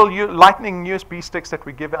 These little lightning USB sticks that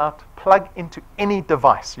we give out plug into any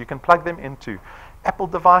device. You can plug them into Apple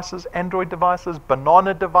devices, Android devices,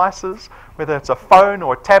 banana devices, whether it's a phone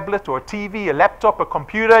or a tablet or a TV, a laptop, a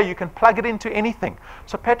computer, you can plug it into anything.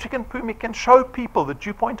 So Patrick and Pumi can show people the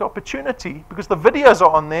DuePoint opportunity because the videos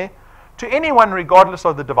are on there to anyone regardless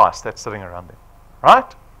of the device that's sitting around them,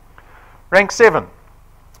 right? Rank 7.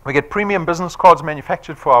 We get premium business cards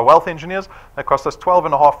manufactured for our wealth engineers. They cost us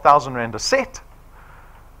 12,500 Rand a set.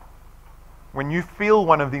 When you feel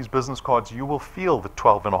one of these business cards, you will feel the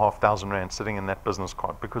 12,500 Rand sitting in that business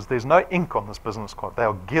card because there's no ink on this business card. They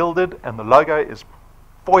are gilded and the logo is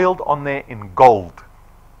foiled on there in gold.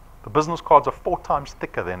 The business cards are 4 times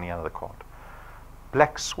thicker than the other card.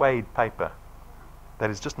 Black suede paper that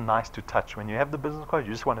is just nice to touch. When you have the business card,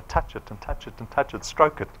 you just want to touch it and touch it and touch it,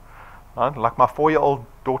 stroke it. Right? Like my 4-year-old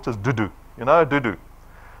daughter's Dudu. You know Dudu?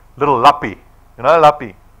 Little Lappy. You know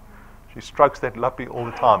Lappy? She strokes that Lappy all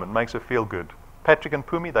the time. It makes her feel good. Patrick and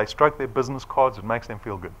Pumi, they stroke their business cards. It makes them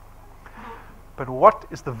feel good. But what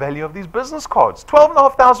is the value of these business cards?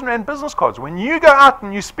 12,500 Rand business cards. When you go out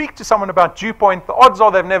and you speak to someone about DuePoint, the odds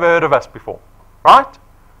are they've never heard of us before. Right?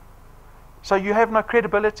 So you have no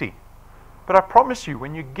credibility. But I promise you,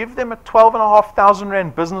 when you give them a 12,500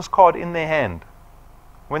 Rand business card in their hand,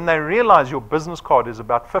 when they realize your business card is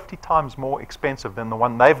about 50 times more expensive than the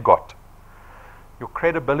one they've got, your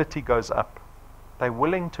credibility goes up. They're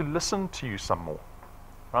willing to listen to you some more,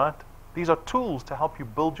 right? These are tools to help you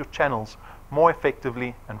build your channels more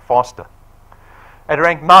effectively and faster. At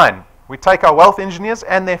rank 9, we take our wealth engineers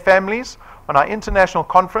and their families on our international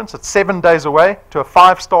conference. It's 7 days away to a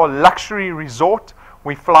 5-star luxury resort.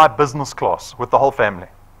 We fly business class with the whole family.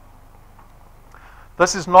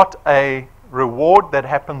 This is not a reward that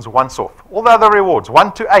happens once off. All the other rewards,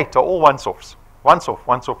 1 to 8, are all once-offs. Once off,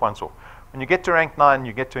 once off, once off. When you get to rank 9,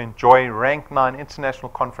 you get to enjoy rank 9 international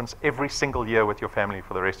conference every single year with your family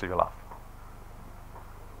for the rest of your life.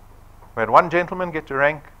 We had one gentleman get to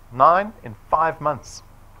rank 9 in 5 months.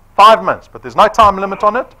 5 months, but there's no time limit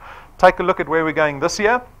on it. Take a look at where we're going this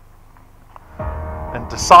year and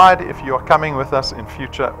decide if you are coming with us in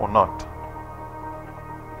future or not.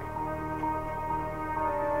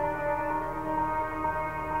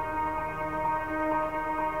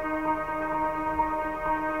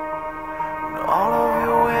 All of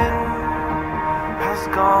your wind has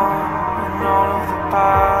gone, and all of the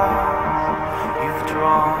paths you've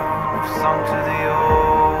drawn have sunk to the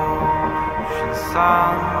ocean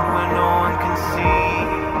sun where no one can see.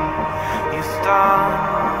 You stand,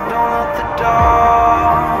 don't let the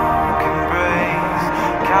dark embrace,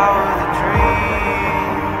 cower the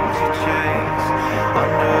dreams you chase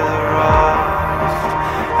under the rust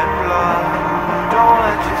and blood. Don't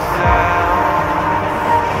let yourself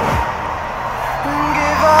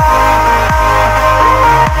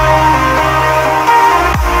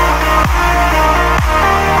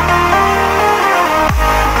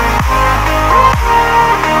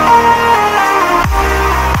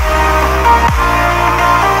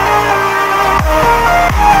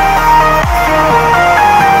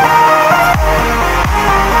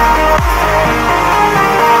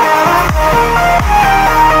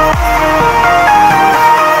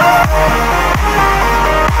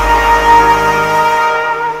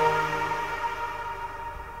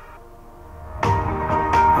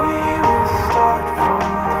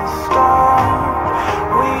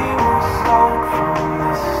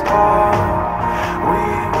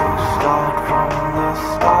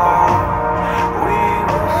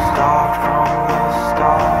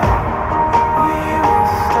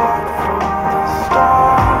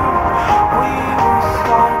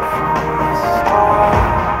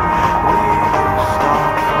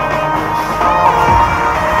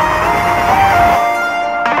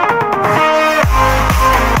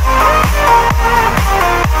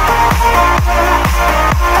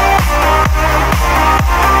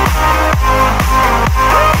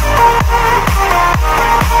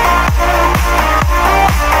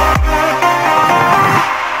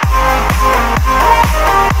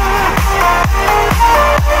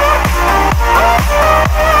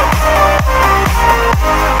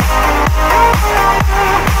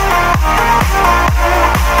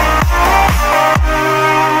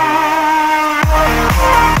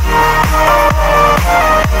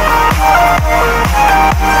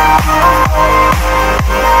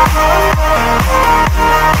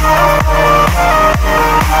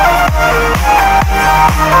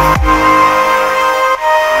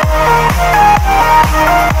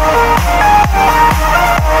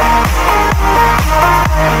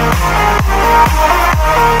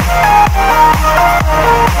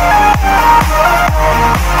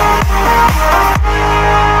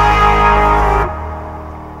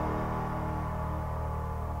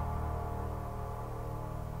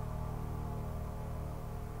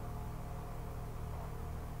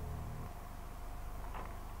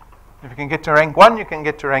If you can get to rank 1, you can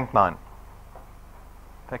get to rank 9.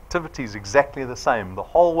 The activity is exactly the same the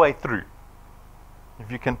whole way through.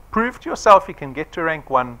 If you can prove to yourself you can get to rank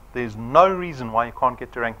 1, there's no reason why you can't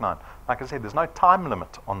get to rank 9. Like I said, there's no time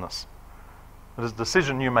limit on this. It is a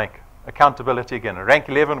decision you make. Accountability again. At rank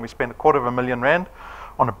 11, we spent R250,000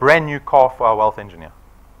 on a brand new car for our wealth engineer.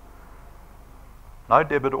 No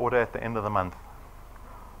debit order at the end of the month.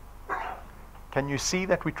 Can you see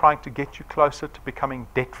that we're trying to get you closer to becoming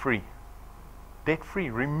debt-free? Debt-free.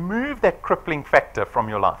 Remove that crippling factor from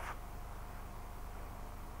your life.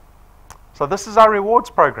 So this is our rewards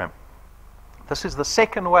program. This is the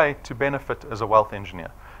second way to benefit as a wealth engineer.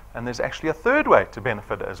 And there's actually a third way to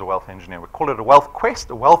benefit as a wealth engineer. We call it a wealth quest.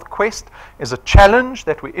 A wealth quest is a challenge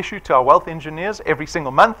that we issue to our wealth engineers every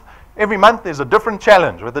single month. Every month there's a different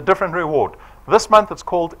challenge with a different reward. This month it's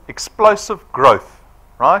called explosive growth.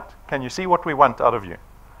 Right? Can you see what we want out of you?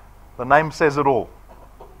 The name says it all.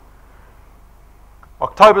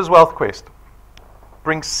 October's Wealth Quest.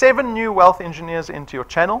 Bring 7 new wealth engineers into your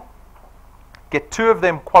channel. Get 2 of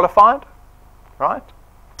them qualified, right?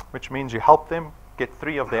 Which means you help them get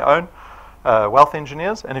 3 of their own wealth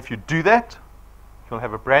engineers. And if you do that, you'll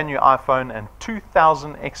have a brand new iPhone and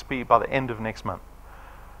 2,000 XP by the end of next month.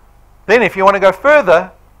 Then if you want to go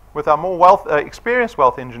further, with our more experienced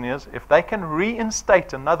wealth engineers, if they can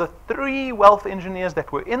reinstate another 3 wealth engineers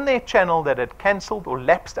that were in their channel that had cancelled or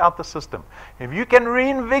lapsed out the system, if you can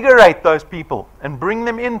reinvigorate those people and bring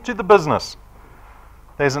them into the business,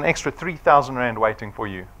 there's an extra 3,000 Rand waiting for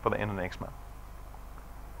you for the end of next month.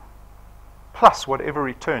 Plus whatever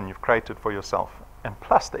return you've created for yourself, and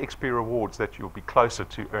plus the XP rewards that you'll be closer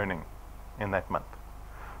to earning in that month.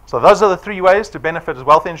 So those are the 3 ways to benefit as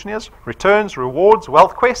wealth engineers: returns, rewards,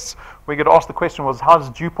 wealth quests. We get asked the question was, how does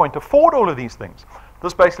DuePoint afford all of these things?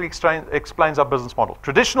 This basically explains our business model.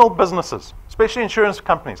 Traditional businesses, especially insurance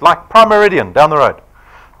companies like Prime Meridian down the road,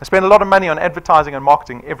 they spend a lot of money on advertising and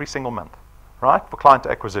marketing every single month, right, for client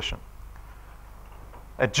acquisition.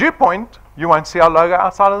 At DuePoint, you won't see our logo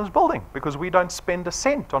outside of this building because we don't spend a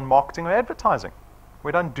cent on marketing or advertising.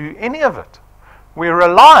 We don't do any of it. We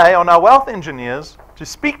rely on our wealth engineers to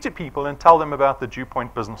speak to people and tell them about the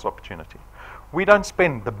DuePoint business opportunity. We don't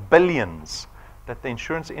spend the billions that the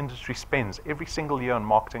insurance industry spends every single year on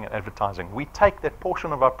marketing and advertising. We take that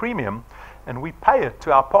portion of our premium and we pay it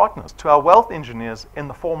to our partners, to our wealth engineers, in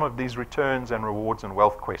the form of these returns and rewards and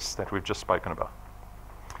wealth quests that we've just spoken about.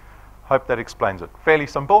 Hope that explains it. Fairly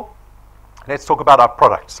simple. Let's talk about our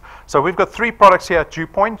products. So we've got 3 products here at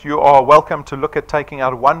DuePoint. You are welcome to look at taking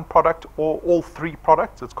out 1 product or all 3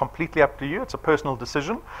 products. It's completely up to you. It's a personal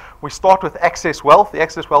decision. We start with Access Wealth. The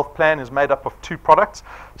Access Wealth plan is made up of 2 products.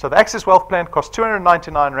 So the Access Wealth plan costs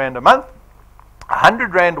 299 Rand a month.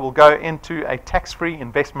 100 Rand will go into a tax-free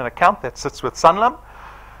investment account that sits with Sanlam.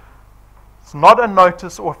 It's not a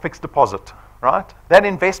notice or fixed deposit. Right? That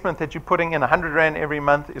investment that you're putting in 100 Rand every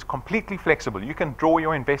month is completely flexible. You can draw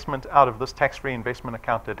your investment out of this tax-free investment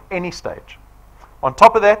account at any stage. On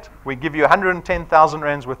top of that, we give you 110,000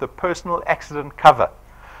 Rands worth of personal accident cover.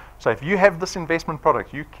 So if you have this investment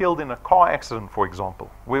product, you killed in a car accident, for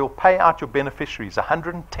example, we'll pay out your beneficiaries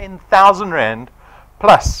 110,000 Rand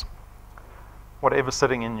plus whatever's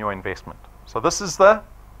sitting in your investment. So this is the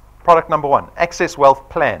product number 1, Access Wealth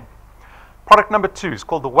Plan. Product number 2 is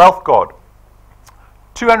called the Wealth Guard.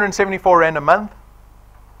 274 Rand a month,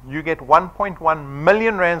 you get 1.1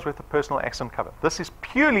 million Rands worth of personal accident cover. This is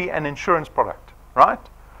purely an insurance product, right?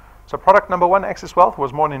 So product number 1, Access Wealth,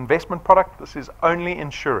 was more an investment product. This is only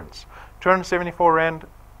insurance. 274 Rand,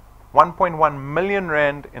 1.1 million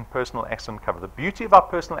Rand in personal accident cover. The beauty of our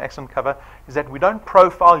personal accident cover is that we don't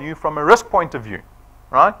profile you from a risk point of view,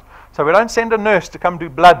 right? So we don't send a nurse to come do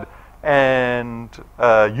blood and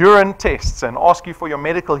urine tests and ask you for your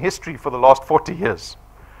medical history for the last 40 years.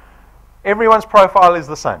 Everyone's profile is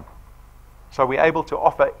the same. So we're able to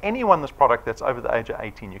offer anyone this product that's over the age of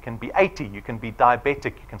 18. You can be 80, you can be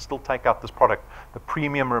diabetic, you can still take out this product. The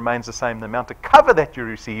premium remains the same. The amount of cover that you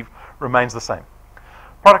receive remains the same.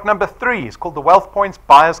 Product number 3 is called the Wealth Points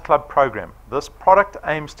Buyers Club Program. This product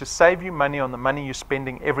aims to save you money on the money you're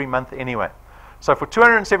spending every month anyway. So for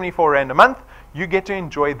 274 Rand a month, you get to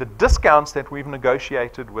enjoy the discounts that we've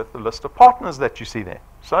negotiated with the list of partners that you see there.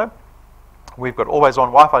 So we've got always on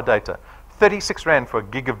Wi-Fi data, 36 Rand for a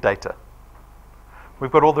gig of data.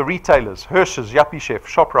 We've got all the retailers, Hirsch's, Yuppie Chef,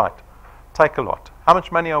 ShopRite, Take a Lot. How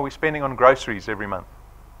much money are we spending on groceries every month?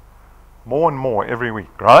 More and more every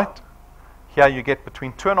week, right? Here you get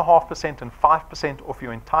between 2.5% and 5% off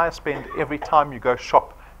your entire spend every time you go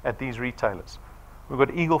shop at these retailers. We've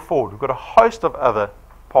got Eagle Ford. We've got a host of other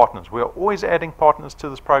partners. We are always adding partners to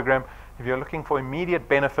this program. If you're looking for immediate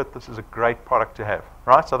benefit, this is a great product to have,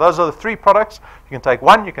 right? So those are the 3 products. You can take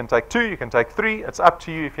 1, you can take 2, you can take 3. It's up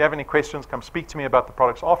to you. If you have any questions, come speak to me about the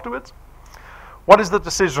products afterwards. What is the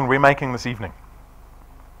decision we're making this evening?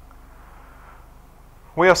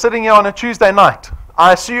 We are sitting here on a Tuesday night.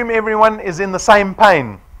 I assume everyone is in the same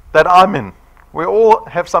pain that I'm in. We all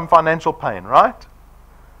have some financial pain, right?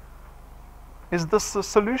 Is this the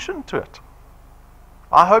solution to it?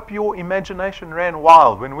 I hope your imagination ran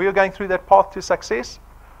wild when we were going through that path to success.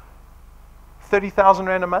 30,000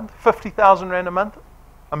 Rand a month, 50,000 Rand a month,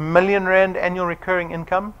 R1 million annual recurring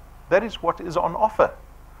income. That is what is on offer.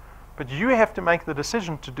 But you have to make the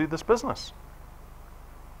decision to do this business.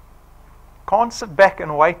 Can't sit back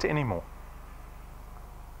and wait anymore.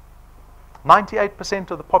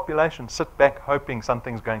 98% of the population sit back hoping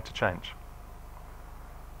something's going to change.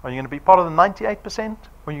 Are you going to be part of the 98% or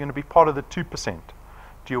are you going to be part of the 2%?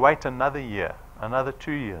 Do you wait another year, another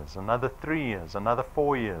 2 years, another 3 years, another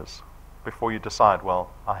 4 years before you decide,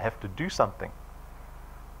 well, I have to do something?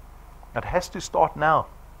 It has to start now.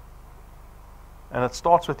 And it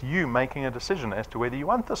starts with you making a decision as to whether you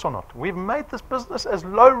want this or not. We've made this business as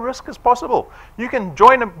low risk as possible. You can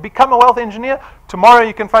join and become a wealth engineer. Tomorrow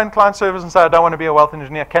you can phone client service and say, I don't want to be a wealth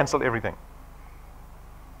engineer, cancel everything.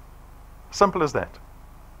 Simple as that.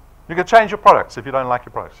 You can change your products if you don't like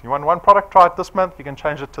your products. You want one product, try it this month, you can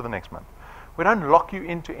change it to the next month. We don't lock you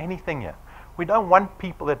into anything here. We don't want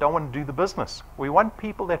people that don't want to do the business. We want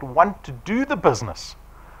people that want to do the business.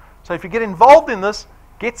 So if you get involved in this,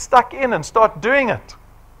 get stuck in and start doing it.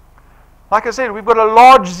 Like I said, we've got a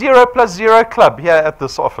large 0+0 club here at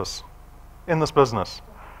this office, in this business.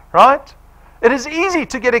 Right? It is easy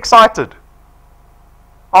to get excited.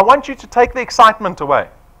 I want you to take the excitement away.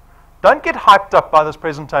 Don't get hyped up by this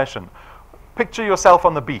presentation. Picture yourself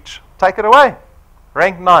on the beach. Take it away.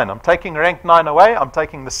 Rank 9. I'm taking rank 9 away. I'm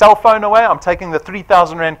taking the cell phone away. I'm taking the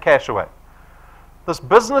 3,000 Rand cash away. This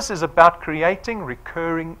business is about creating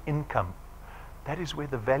recurring income. That is where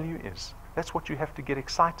the value is. That's what you have to get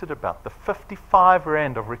excited about. The 55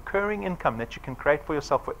 Rand of recurring income that you can create for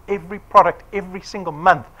yourself for every product, every single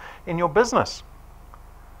month in your business.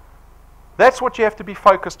 That's what you have to be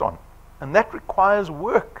focused on. And that requires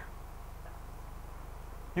work.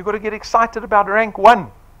 You've got to get excited about rank 1.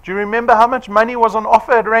 Do you remember how much money was on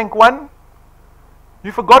offer at rank 1?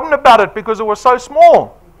 You've forgotten about it because it was so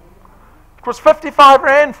small. It was 55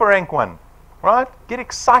 Rand for rank 1. Right? Get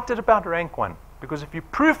excited about rank 1. Because if you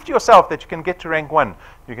prove to yourself that you can get to rank 1,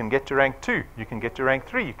 you can get to rank 2, you can get to rank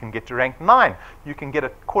 3, you can get to rank 9, you can get a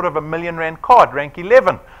R250,000 Rand card, rank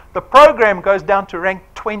 11. The program goes down to rank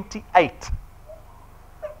 28.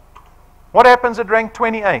 What happens at rank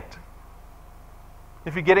 28?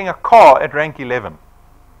 If you're getting a car at rank 11?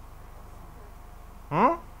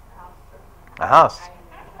 A house.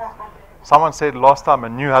 Someone said last time a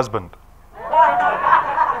new husband.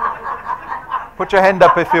 Put your hand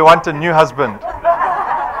up if you want a new husband.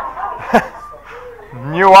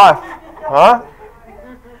 New wife. Huh?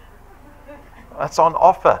 That's on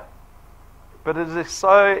offer. But it is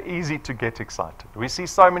so easy to get excited. We see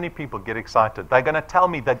so many people get excited. They're going to tell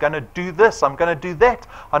me they're going to do this. I'm going to do that.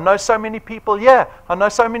 I know so many people here. I know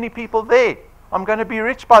so many people there. I'm going to be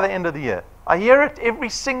rich by the end of the year. I hear it every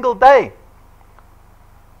single day.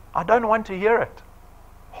 I don't want to hear it.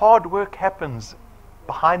 Hard work happens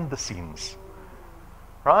behind the scenes.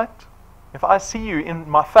 Right? If I see you in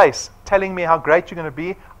my face telling me how great you're going to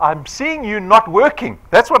be, I'm seeing you not working.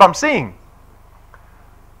 That's what I'm seeing.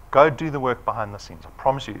 Go do the work behind the scenes. I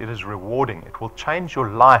promise you, it is rewarding. It will change your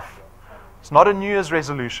life. It's not a New Year's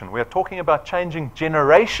resolution. We are talking about changing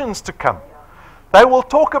generations to come. They will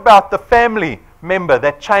talk about the family member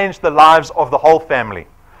that changed the lives of the whole family.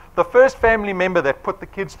 The first family member that put the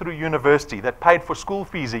kids through university, that paid for school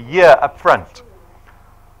fees a year up front.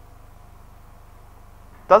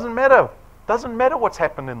 Doesn't matter. Doesn't matter what's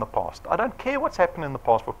happened in the past. I don't care what's happened in the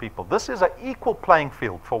past for people. This is an equal playing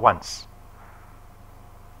field for once.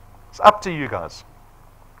 It's up to you guys.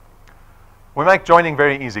 We make joining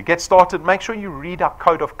very easy. Get started. Make sure you read our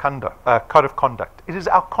code of conduct. It is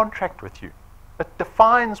our contract with you. It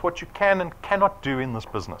defines what you can and cannot do in this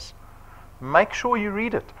business. Make sure you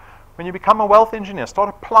read it. When you become a wealth engineer, start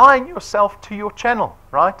applying yourself to your channel,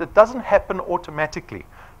 right? It doesn't happen automatically.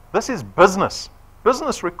 This is business.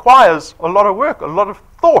 Business requires a lot of work, a lot of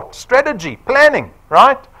thought, strategy, planning,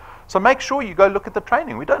 right? So make sure you go look at the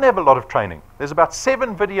training. We don't have a lot of training. There's about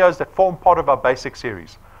 7 videos that form part of our basic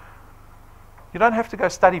series. You don't have to go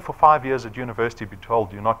study for 5 years at university to be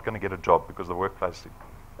told you're not going to get a job because the workplace.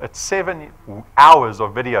 It's 7 hours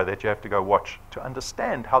of video that you have to go watch to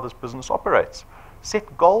understand how this business operates.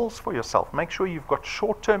 Set goals for yourself. Make sure you've got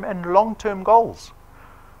short-term and long-term goals.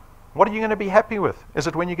 What are you going to be happy with? Is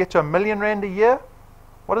it when you get to R1 million a year?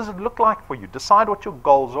 What does it look like for you? Decide what your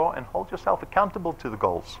goals are and hold yourself accountable to the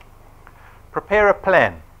goals. Prepare a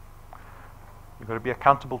plan. You've got to be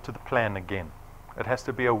accountable to the plan again. It has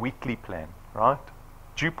to be a weekly plan, right?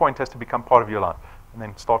 DuePoint has to become part of your life, and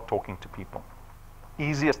then start talking to people.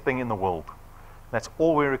 Easiest thing in the world. That's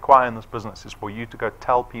all we require in this business, is for you to go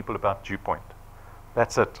tell people about DuePoint.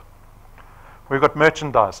 That's it. We've got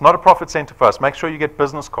merchandise, not a profit center for us. Make sure you get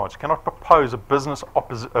business cards. You cannot propose a business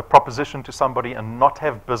proposition to somebody and not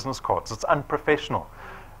have business cards. It's unprofessional.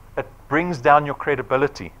 It brings down your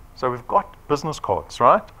credibility. So we've got business cards,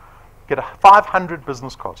 right? Get 500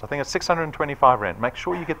 business cards. I think it's 625 Rand. Make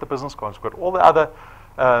sure you get the business cards. We've got all the other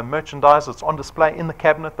merchandise that's on display in the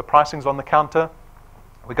cabinet. The pricing's on the counter.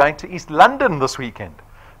 We're going to East London this weekend.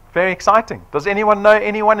 Very exciting. Does anyone know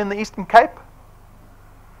anyone in the Eastern Cape?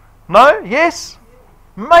 No? Yes?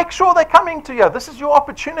 Make sure they're coming to you. This is your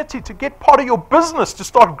opportunity to get part of your business to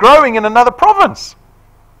start growing in another province.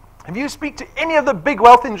 If you speak to any of the big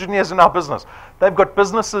wealth engineers in our business, they've got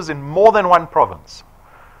businesses in more than one province.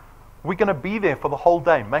 We're going to be there for the whole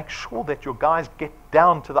day. Make sure that your guys get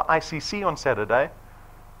down to the ICC on Saturday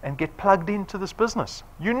and get plugged into this business.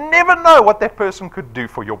 You never know what that person could do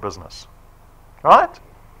for your business. Right?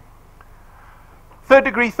 Third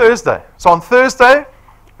Degree Thursday. So on Thursday,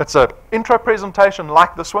 it's an intro presentation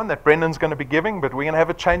like this one that Brendan's going to be giving, but we're going to have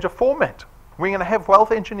a change of format. We're going to have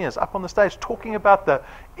wealth engineers up on the stage talking about the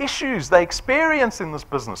issues they experience in this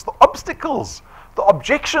business, the obstacles, the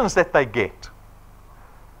objections that they get,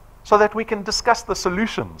 so that we can discuss the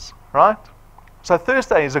solutions, right? So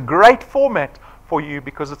Thursday is a great format for you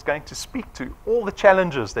because it's going to speak to all the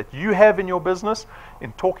challenges that you have in your business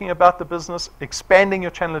in talking about the business, expanding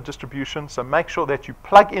your channel of distribution. So make sure that you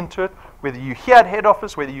plug into it, whether you're here at head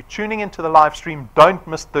office, whether you're tuning into the live stream. Don't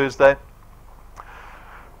miss Thursday.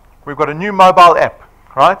 We've got a new mobile app,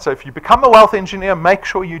 right? So if you become a wealth engineer, make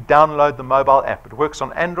sure you download the mobile app. It works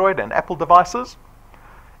on Android and Apple devices.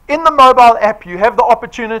 In the mobile app, you have the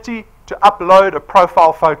opportunity to upload a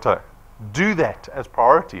profile photo. Do that as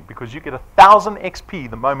priority because you get 1,000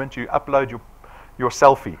 XP the moment you upload your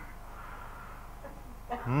selfie.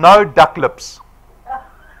 No duck lips.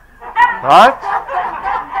 Right?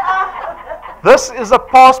 This is a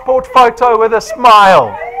passport photo with a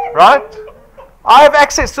smile. Right? I have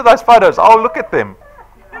access to those photos. I'll look at them.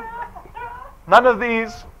 None of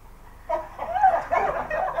these.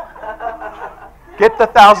 Get the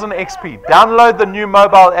 1,000 XP. Download the new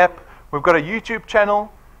mobile app. We've got a YouTube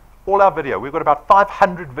channel. All our video. We've got about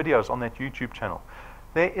 500 videos on that YouTube channel.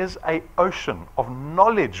 There is an ocean of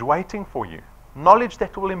knowledge waiting for you. Knowledge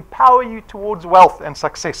that will empower you towards wealth and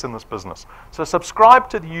success in this business. So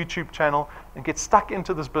subscribe to the YouTube channel and get stuck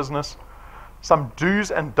into this business. Some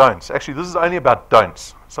do's and don'ts. Actually, this is only about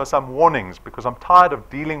don'ts. So some warnings, because I'm tired of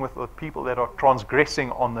dealing with the people that are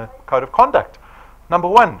transgressing on the code of conduct. Number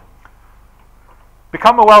one,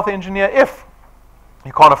 become a wealth engineer if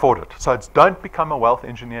you can't afford it. So it's don't become a wealth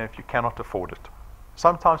engineer if you cannot afford it.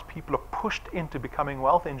 Sometimes people are pushed into becoming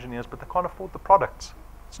wealth engineers, but they can't afford the products.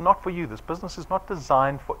 It's not for you. This business is not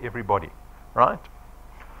designed for everybody, right?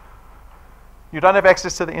 You don't have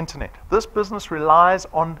access to the internet. This business relies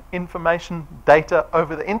on information, data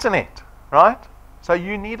over the internet, right? So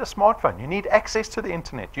you need a smartphone. You need access to the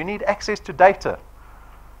internet. You need access to data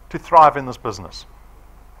to thrive in this business.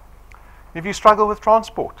 If you struggle with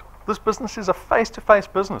transport, this business is a face-to-face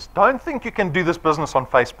business. Don't think you can do this business on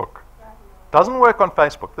Facebook. Doesn't work on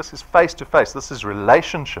Facebook. This is face-to-face. This is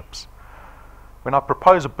relationships. When I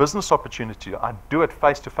propose a business opportunity, I do it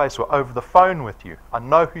face-to-face or over the phone with you. I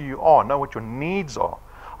know who you are. I know what your needs are.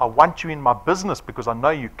 I want you in my business because I know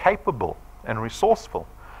you're capable and resourceful.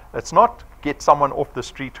 It's not get someone off the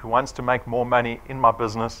street who wants to make more money in my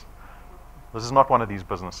business. This is not one of these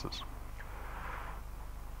businesses.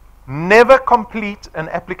 Never complete an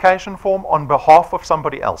application form on behalf of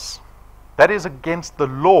somebody else. That is against the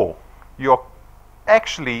law. You're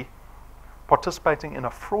actually participating in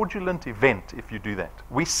a fraudulent event if you do that.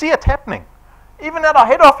 We see it happening. Even at our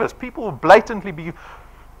head office, people will blatantly be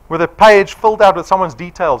with a page filled out with someone's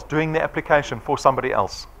details doing the application for somebody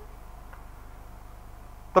else.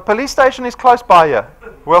 The police station is close by here.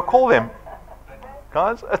 We'll call them.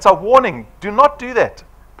 Guys, it's a warning. Do not do that.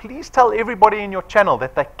 Please tell everybody in your channel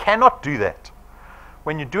that they cannot do that.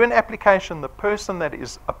 When you do an application, the person that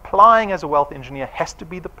is applying as a wealth engineer has to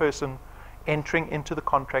be the person entering into the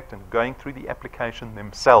contract and going through the application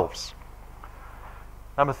themselves.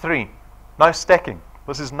 Number 3, no stacking.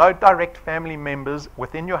 This is no direct family members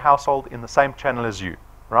within your household in the same channel as you,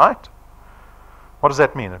 right? What does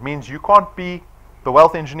that mean? It means you can't be the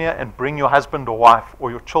wealth engineer and bring your husband or wife or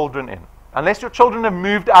your children in. Unless your children have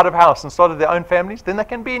moved out of house and started their own families, then they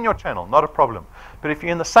can be in your channel, not a problem. But if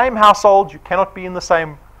you're in the same household, you cannot be in the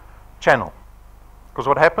same channel. Because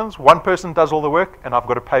what happens? One person does all the work and I've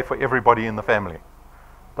got to pay for everybody in the family.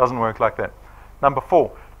 Doesn't work like that. Number 4,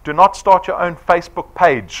 do not start your own Facebook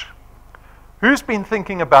page. Who's been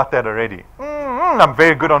thinking about that already? I'm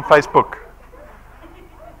very good on Facebook.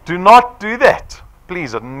 Do not do that.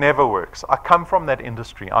 Please, it never works. I come from that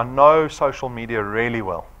industry. I know social media really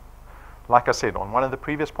well. Like I said, on one of the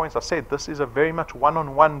previous points, I said this is a very much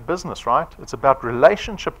one-on-one business, right? It's about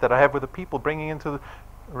relationship that I have with the people, bringing into the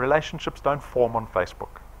relationships don't form on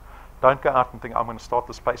Facebook. Don't go out and think, I'm going to start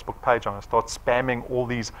this Facebook page. I'm going to start spamming all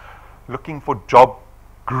these, looking for job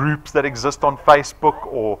groups that exist on Facebook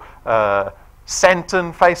or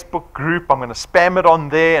Santon Facebook group. I'm going to spam it on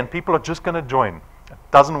there and people are just going to join. It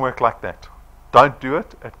doesn't work like that. Don't do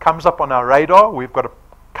it. It comes up on our radar. We've got a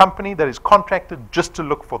company that is contracted just to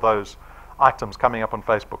look for those items coming up on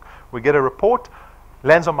Facebook. We get a report,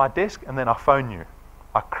 lands on my desk, and then I phone you.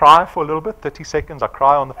 I cry for a little bit, 30 seconds. I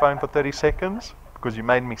cry on the phone for 30 seconds because you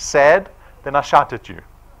made me sad. Then I shout at you.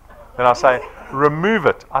 Then I say, remove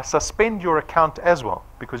it. I suspend your account as well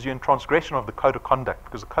because you're in transgression of the code of conduct.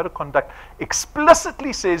 Because the code of conduct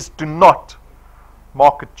explicitly says do not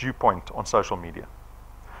market DuePoint on social media.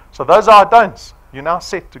 So those are our don'ts. You're now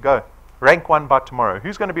set to go. Rank 1 by tomorrow.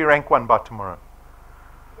 Who's going to be rank 1 by tomorrow?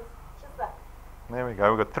 There we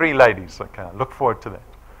go. We've got 3 ladies. Okay, I look forward to that.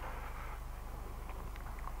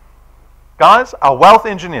 Guys, our wealth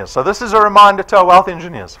engineers. So this is a reminder to our wealth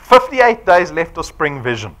engineers. 58 days left of Spring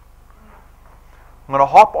Vision. I'm going to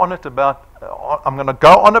hop on it I'm going to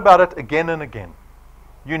go on about it again and again.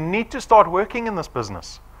 You need to start working in this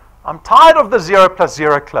business. I'm tired of the 0 plus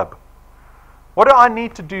 0 club. What do I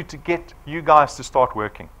need to do to get you guys to start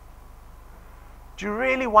working? Do you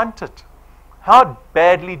really want it? How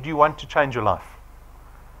badly do you want to change your life?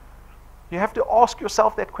 You have to ask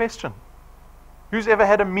yourself that question. Who's ever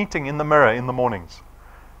had a meeting in the mirror in the mornings?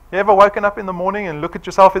 You ever woken up in the morning and look at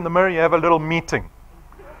yourself in the mirror? You have a little meeting.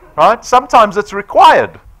 Right? Sometimes it's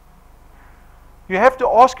required. You have to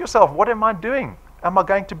ask yourself, what am I doing? Am I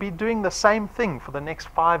going to be doing the same thing for the next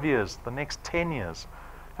 5 years, the next 10 years?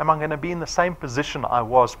 Am I going to be in the same position I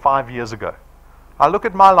was 5 years ago? I look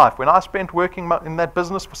at my life. When I spent working in that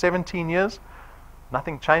business for 17 years,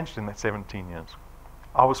 nothing changed in that 17 years.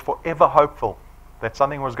 I was forever hopeful that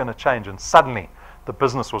something was going to change, and suddenly the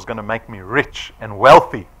business was going to make me rich and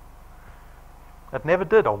wealthy. It never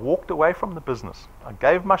did. I walked away from the business. I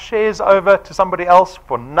gave my shares over to somebody else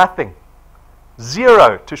for nothing.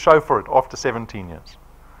 0 to show for it after 17 years.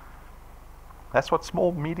 That's what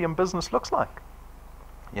small, medium business looks like.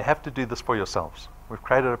 You have to do this for yourselves. We've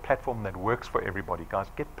created a platform that works for everybody. Guys,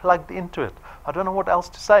 get plugged into it. I don't know what else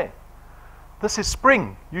to say. This is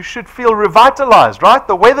spring. You should feel revitalized, right?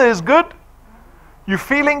 The weather is good. You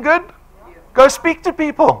feeling good? Go speak to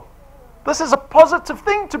people. This is a positive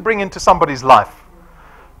thing to bring into somebody's life.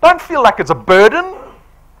 Don't feel like it's a burden.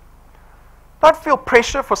 Don't feel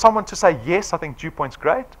pressure for someone to say, yes, I think DuePoint's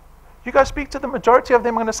great. You go speak to the majority of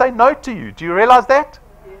them are going to say no to you. Do you realize that?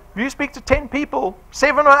 If you speak to 10 people,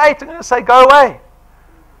 7 or 8 are going to say, go away.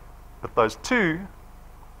 But those two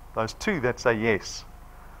that say yes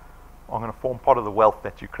are going to form part of the wealth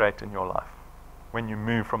that you create in your life. When you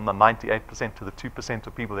move from the 98% to the 2%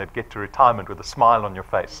 of people that get to retirement with a smile on your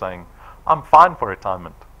face saying, I'm fine for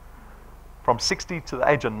retirement. From 60 to the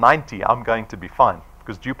age of 90, I'm going to be fine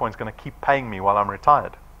because DuePoint's going to keep paying me while I'm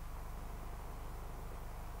retired.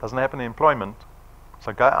 Doesn't happen in employment.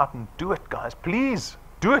 So go out and do it, guys. Please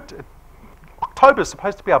do it. October is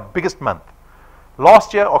supposed to be our biggest month.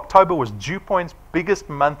 Last year, October was DuePoint's biggest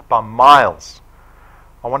month by miles.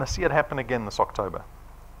 I want to see it happen again this October.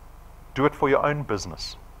 Do it for your own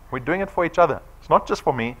business. We're doing it for each other. It's not just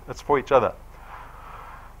for me, it's for each other.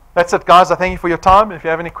 That's it, guys. I thank you for your time. If you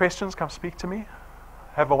have any questions, come speak to me.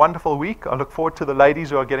 Have a wonderful week. I look forward to the ladies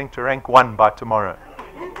who are getting to rank 1 by tomorrow.